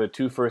 I think, are the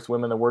two first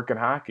women to work in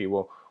hockey.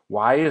 Well,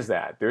 why is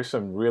that? There's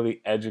some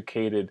really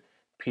educated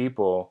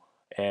people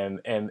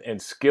and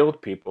skilled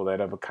people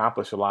that have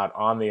accomplished a lot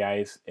on the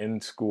ice,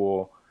 in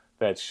school,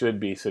 that should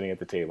be sitting at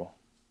the table.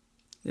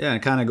 Yeah,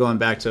 and kind of going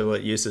back to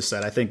what Eustace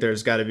said, I think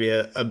there's got to be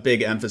a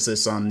big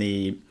emphasis on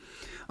the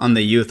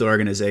youth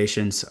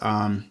organizations.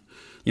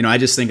 I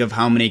just think of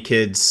how many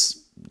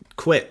kids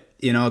quit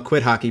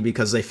hockey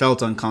because they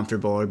felt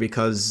uncomfortable or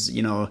because,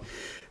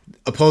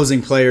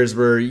 opposing players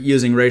were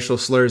using racial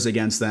slurs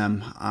against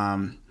them.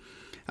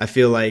 I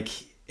feel like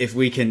if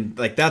we can,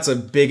 like, that's a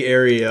big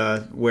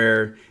area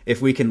where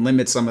if we can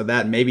limit some of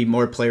that, maybe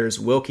more players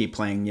will keep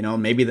playing. You know,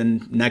 maybe the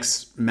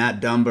next Matt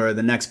Dumba or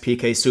the next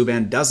PK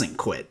Subban doesn't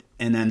quit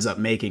and ends up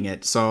making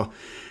it. So,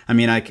 I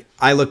mean,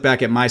 I look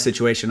back at my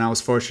situation. I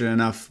was fortunate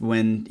enough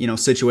when, you know,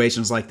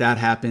 situations like that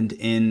happened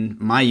in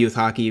my youth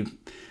hockey.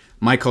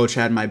 My coach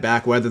had my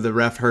back, whether the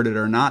ref heard it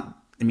or not.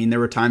 I mean, there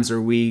were times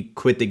where we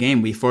quit the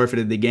game. We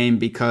forfeited the game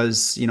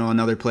because, you know,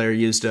 another player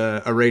used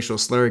a racial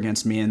slur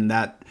against me, and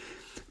that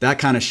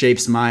kind of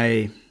shapes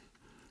my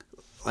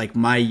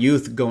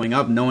youth going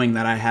up, knowing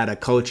that I had a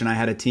coach and I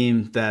had a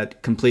team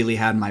that completely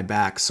had my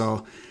back.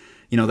 So,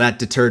 you know, that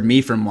deterred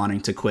me from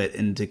wanting to quit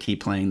and to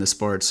keep playing the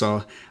sport.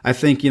 So I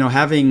think, you know,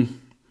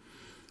 having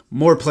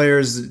more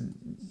players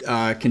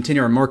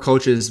continue, or more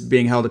coaches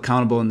being held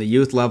accountable in the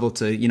youth level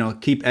to, you know,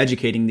 keep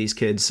educating these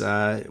kids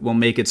will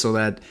make it so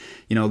that,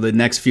 you know, the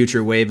next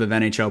future wave of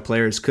NHL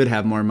players could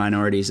have more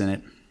minorities in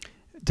it.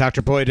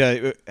 Dr. Boyd,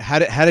 how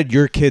did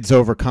your kids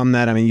overcome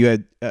that? I mean, you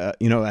had,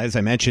 you know, as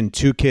I mentioned,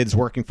 2 kids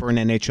working for an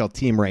NHL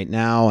team right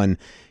now, and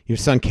your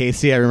son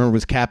Casey, I remember,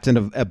 was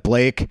captain at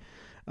Blake.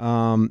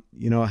 You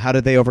know, how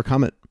did they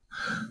overcome it?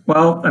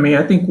 Well, I mean,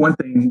 I think one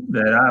thing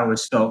that I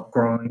always felt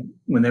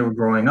when they were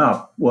growing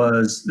up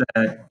was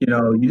that, you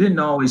know, you didn't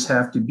always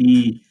have to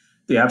be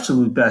the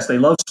absolute best. They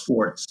love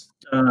sports,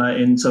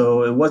 and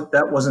so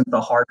that wasn't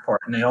the hard part.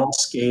 And they all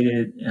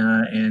skated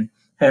and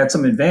had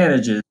some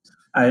advantages.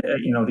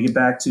 You know, to get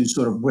back to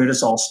sort of where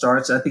this all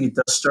starts, I think it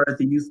does start at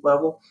the youth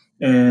level.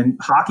 And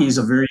hockey is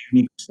a very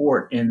unique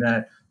sport in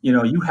that, you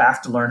know, you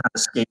have to learn how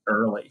to skate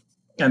early.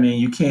 I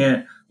mean, you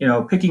can't, you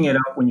know, picking it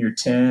up when you're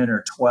 10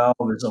 or 12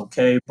 is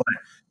okay. But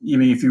I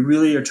mean, if you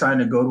really are trying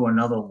to go to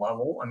another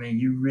level, I mean,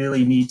 you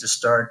really need to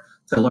start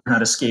to learn how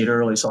to skate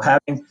early. So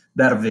having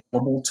that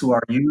available to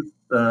our youth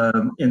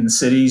in the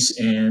cities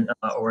and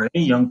or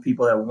any young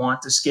people that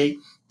want to skate,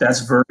 that's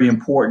very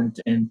important.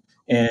 And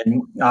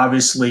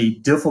obviously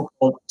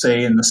difficult,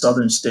 say, in the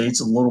southern states,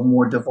 a little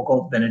more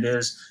difficult than it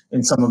is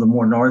in some of the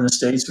more northern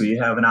states where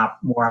you have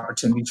more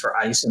opportunities for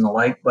ice and the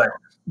like, but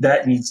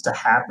that needs to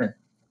happen.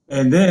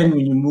 And then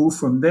when you move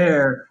from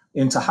there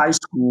into high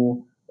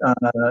school,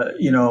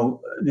 you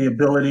know, the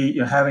ability,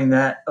 you know, having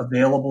that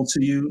available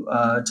to you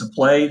to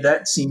play,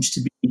 that seems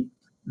to be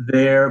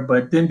there.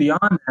 But then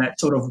beyond that,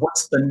 sort of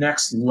what's the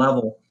next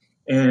level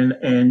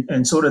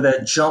and sort of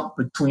that jump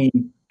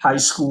between high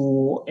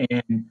school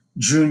and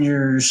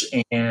juniors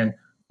and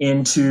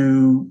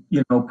into,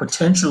 you know,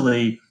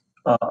 potentially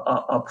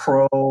a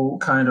pro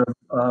kind of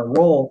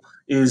role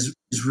is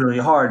really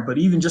hard. But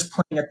even just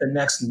playing at the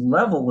next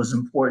level is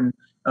important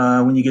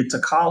when you get to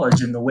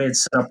college. And the way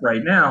it's set up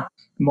right now,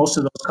 most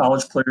of those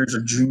college players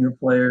are junior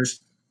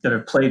players that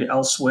have played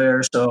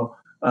elsewhere. So,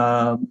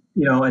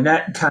 you know, and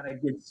that kind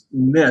of gets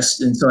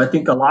missed. And so I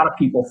think a lot of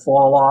people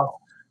fall off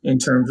in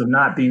terms of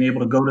not being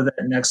able to go to that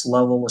next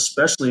level,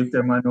 especially if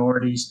they're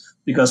minorities,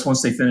 because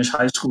once they finish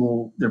high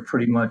school, they're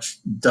pretty much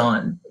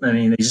done. I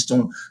mean,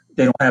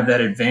 they don't have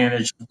that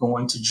advantage of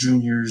going to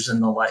juniors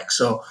and the like.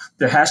 So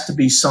there has to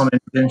be some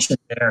intervention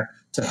there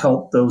to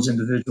help those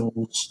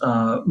individuals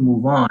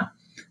move on.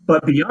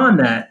 But beyond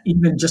that,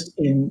 even just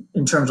in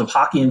terms of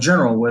hockey in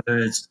general, whether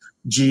it's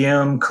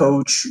GM,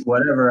 coach,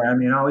 whatever, I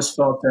mean, I always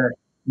felt that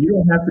you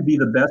don't have to be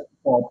the best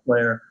football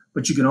player,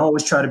 but you can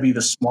always try to be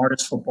the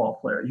smartest football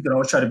player. You can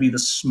always try to be the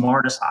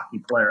smartest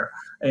hockey player.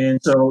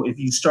 And so if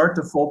you start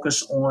to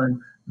focus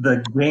on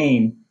the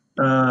game,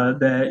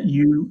 that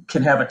you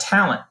can have a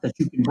talent that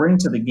you can bring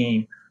to the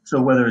game.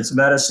 So whether it's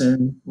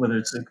medicine, whether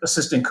it's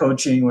assistant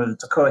coaching, whether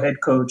it's a co-head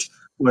coach,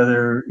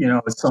 whether, you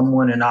know, it's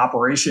someone in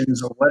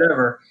operations or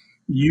whatever,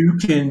 you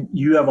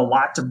have a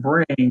lot to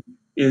bring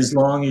as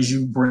long as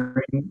you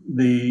bring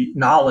the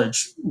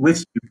knowledge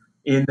with you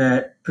in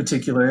that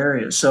particular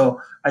area.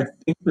 So I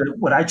think that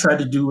what I try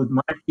to do with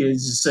my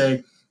kids is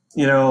say,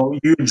 you know,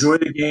 you enjoy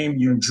the game,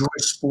 you enjoy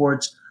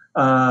sports,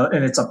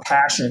 and it's a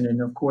passion.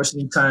 And of course,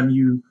 anytime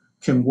you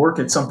can work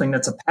at something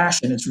that's a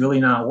passion, it's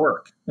really not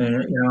work.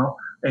 And, you know,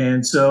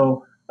 and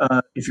so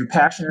if you're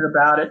passionate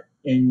about it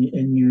and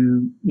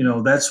you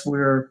know, that's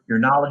where your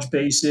knowledge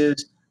base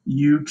is,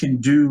 you can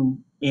do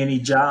any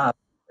job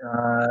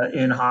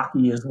in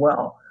hockey as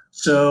well.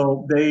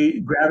 So they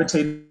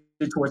gravitated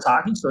towards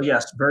hockey. So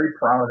yes, very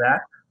proud of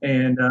that,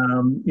 and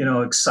you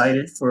know,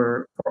 excited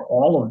for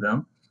all of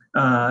them.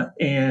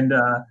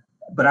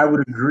 But I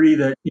would agree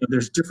that, you know,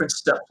 there's different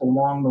steps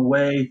along the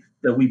way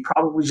that we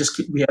probably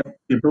we have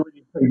the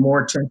ability to pay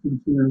more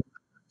attention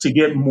to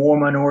get more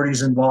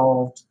minorities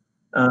involved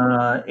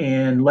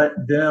and let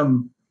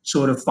them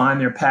sort of find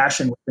their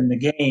passion within the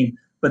game.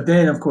 But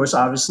then, of course,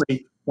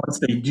 obviously, once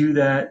they do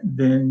that,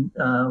 then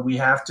we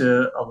have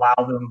to allow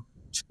them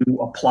to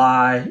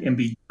apply and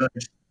be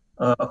judged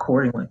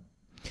accordingly.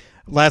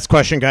 Last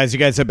question, guys. You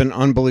guys have been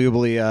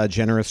unbelievably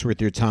generous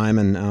with your time,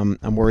 and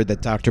I'm worried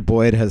that Dr.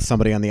 Boyd has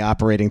somebody on the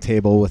operating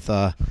table with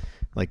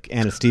like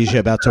anesthesia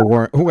about to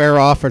wear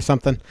off or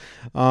something.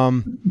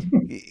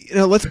 You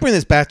know, let's bring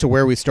this back to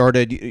where we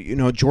started. You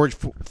know, George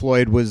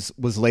Floyd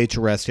was laid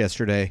to rest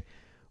yesterday.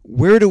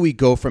 Where do we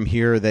go from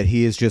here that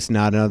he is just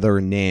not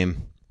another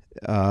name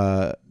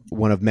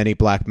one of many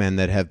black men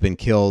that have been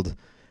killed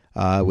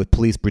with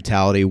police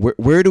brutality.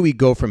 Where do we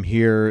go from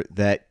here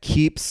that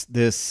keeps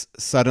this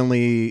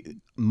suddenly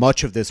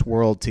much of this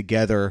world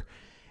together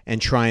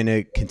and trying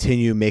to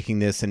continue making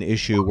this an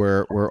issue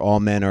where all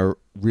men are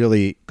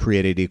really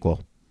created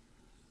equal?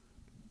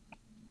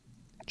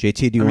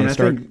 JT, do you want to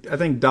start? I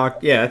think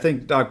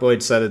Doc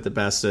Boyd said it the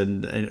best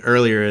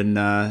earlier in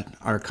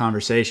our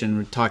conversation.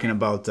 We're talking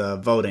about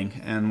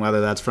voting and whether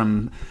that's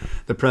from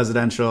the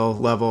presidential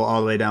level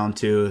all the way down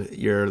to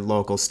your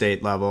local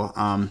state level.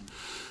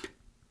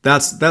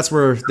 That's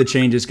where the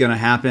change is going to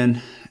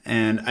happen.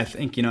 And I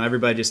think,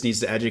 everybody just needs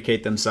to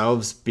educate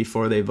themselves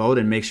before they vote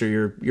and make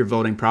sure you're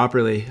voting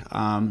properly,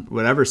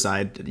 whatever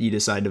side you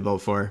decide to vote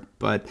for.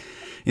 But,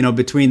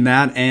 between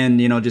that and,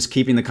 just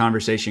keeping the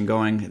conversation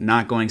going,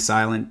 not going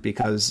silent,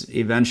 because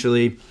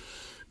eventually,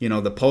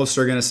 the posts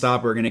are going to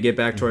stop. We're going to get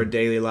back to our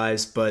daily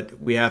lives, but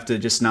we have to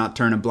just not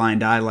turn a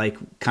blind eye like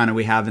kind of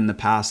we have in the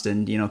past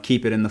and,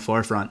 keep it in the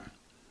forefront.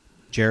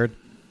 Jared?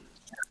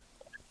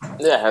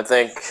 Yeah, I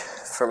think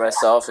for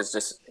myself, it's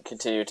just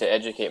continue to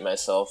educate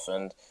myself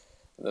and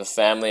the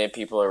family and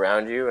people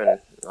around you. And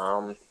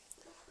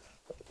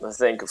I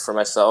think for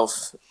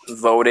myself,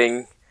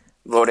 voting's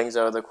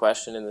out of the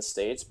question in the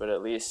States, but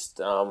at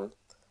least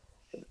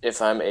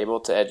if I'm able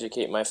to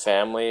educate my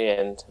family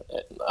and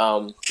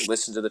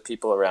listen to the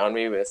people around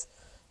me if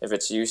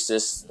it's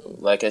Eustace,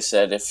 like I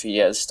said, if he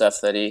has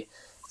stuff that he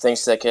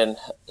thinks that can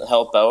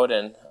help out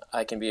and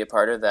I can be a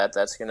part of that,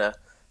 that's going to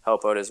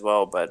help out as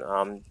well. But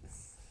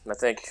I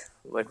think,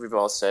 like we've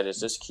all said, it's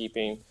just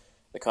keeping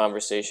the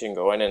conversation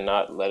going and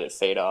not let it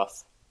fade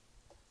off.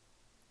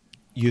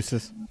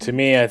 Eustace? To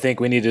me, I think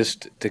we need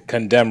to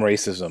condemn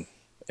racism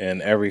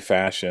in every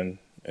fashion,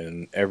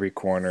 in every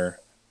corner,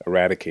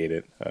 eradicate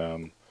it.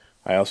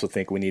 I also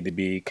think we need to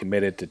be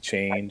committed to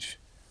change.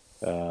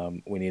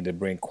 We need to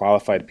bring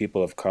qualified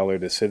people of color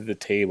to sit at the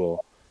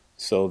table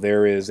so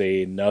there is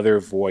another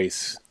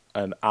voice,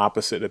 an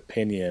opposite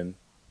opinion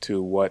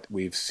to what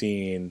we've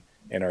seen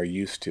and are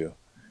used to.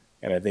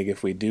 And I think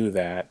if we do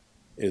that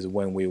is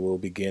when we will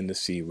begin to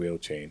see real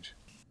change.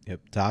 Yep.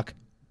 Doc?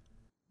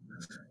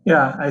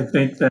 Yeah, I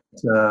think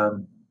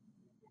that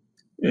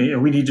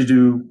we need to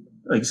do,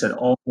 like I said,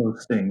 all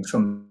those things,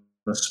 from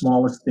the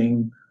smallest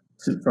thing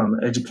from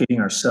educating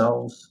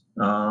ourselves.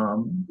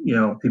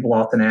 People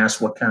often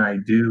ask, what can I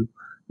do?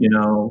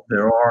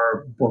 There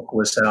are book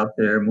lists out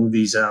there,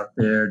 movies out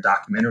there,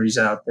 documentaries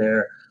out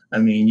there. I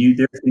mean,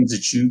 there are things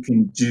that you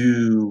can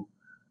do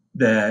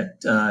that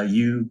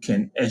you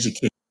can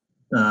educate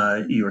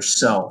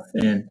yourself.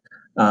 And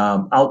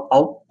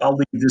I'll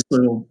leave this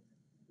little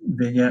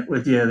vignette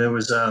with you. There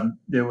was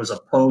a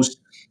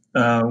post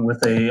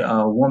with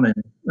a woman.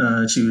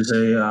 She was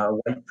a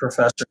white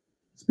professor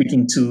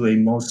speaking to a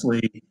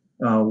mostly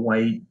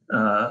white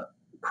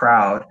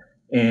crowd,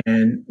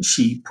 and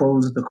she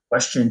posed the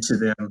question to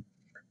them: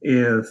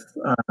 if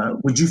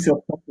would you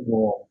feel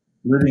comfortable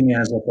living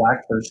as a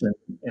black person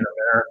in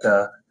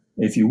America?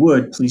 If you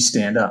would, please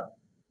stand up.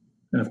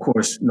 And of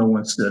course, no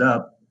one stood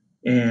up.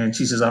 And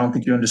she says, I don't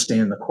think you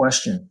understand the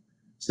question.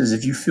 She says,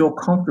 if you would feel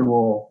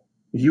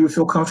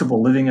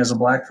comfortable living as a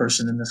black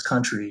person in this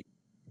country,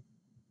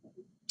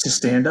 to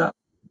stand up.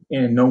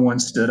 And no one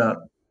stood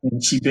up.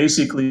 And she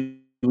basically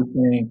was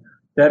saying,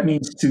 that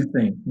means two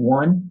things.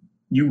 One,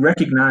 you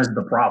recognize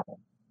the problem.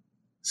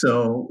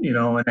 So,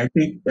 and I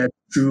think that's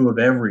true of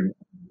everyone.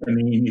 I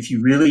mean, if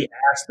you really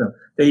ask them,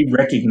 they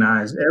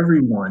recognize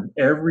every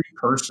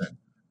person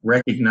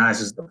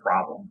recognizes the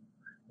problem.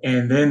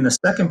 And then the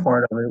second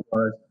part of it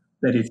was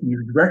that if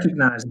you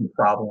recognize the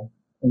problem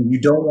and you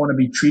don't want to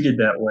be treated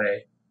that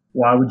way,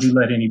 why would you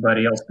let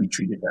anybody else be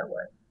treated that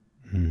way?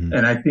 Mm-hmm.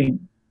 And I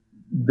think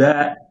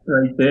that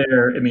right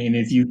there, I mean,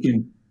 if you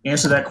can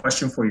answer that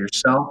question for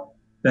yourself,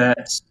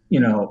 that's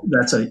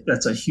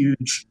a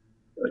huge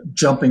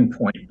jumping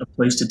point, a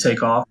place to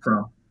take off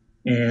from.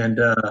 And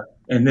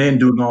then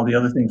doing all the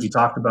other things you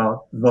talked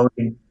about,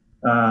 voting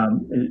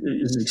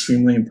is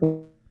extremely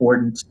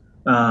important.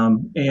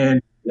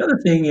 And the other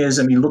thing is,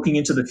 I mean, looking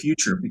into the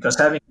future, because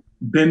having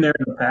been there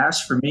in the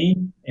past for me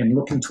and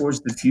looking towards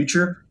the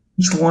future,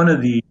 each one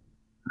of these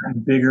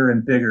is bigger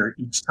and bigger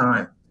each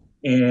time.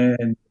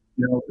 And,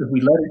 if we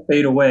let it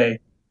fade away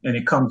and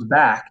it comes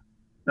back,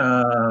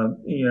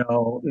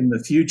 in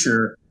the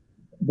future,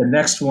 the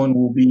next one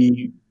will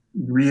be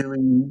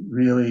really,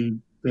 really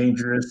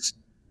dangerous,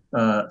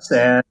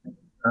 sad.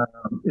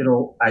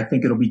 I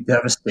think it'll be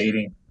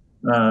devastating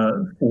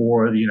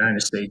for the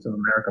United States of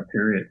America,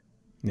 period.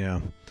 Yeah.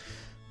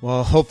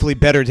 Well, hopefully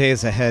better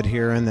days ahead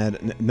here, and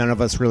that none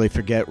of us really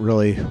forget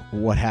really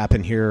what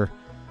happened here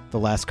the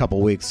last couple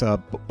of weeks,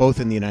 both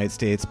in the United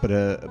States, but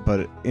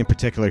in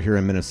particular here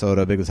in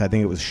Minnesota, because I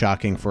think it was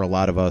shocking for a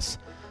lot of us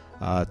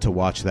to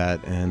watch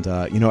that. And,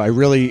 I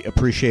really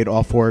appreciate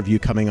all four of you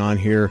coming on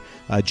here,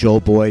 Joel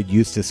Boyd,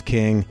 Eustace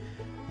King,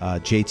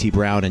 JT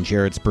Brown, and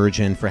Jared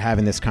Spurgeon, for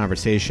having this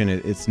conversation.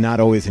 It's not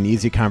always an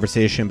easy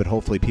conversation, but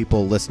hopefully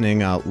people listening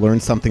learn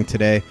something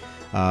today.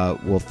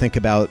 Will think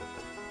about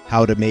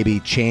how to maybe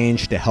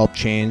change to help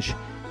change.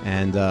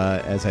 And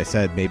as I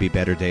said, maybe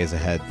better days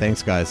ahead.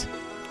 Thanks, guys.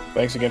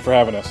 Thanks again for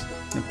having us.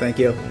 Thank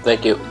you.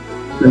 Thank you.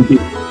 Thank you.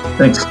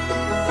 Thanks.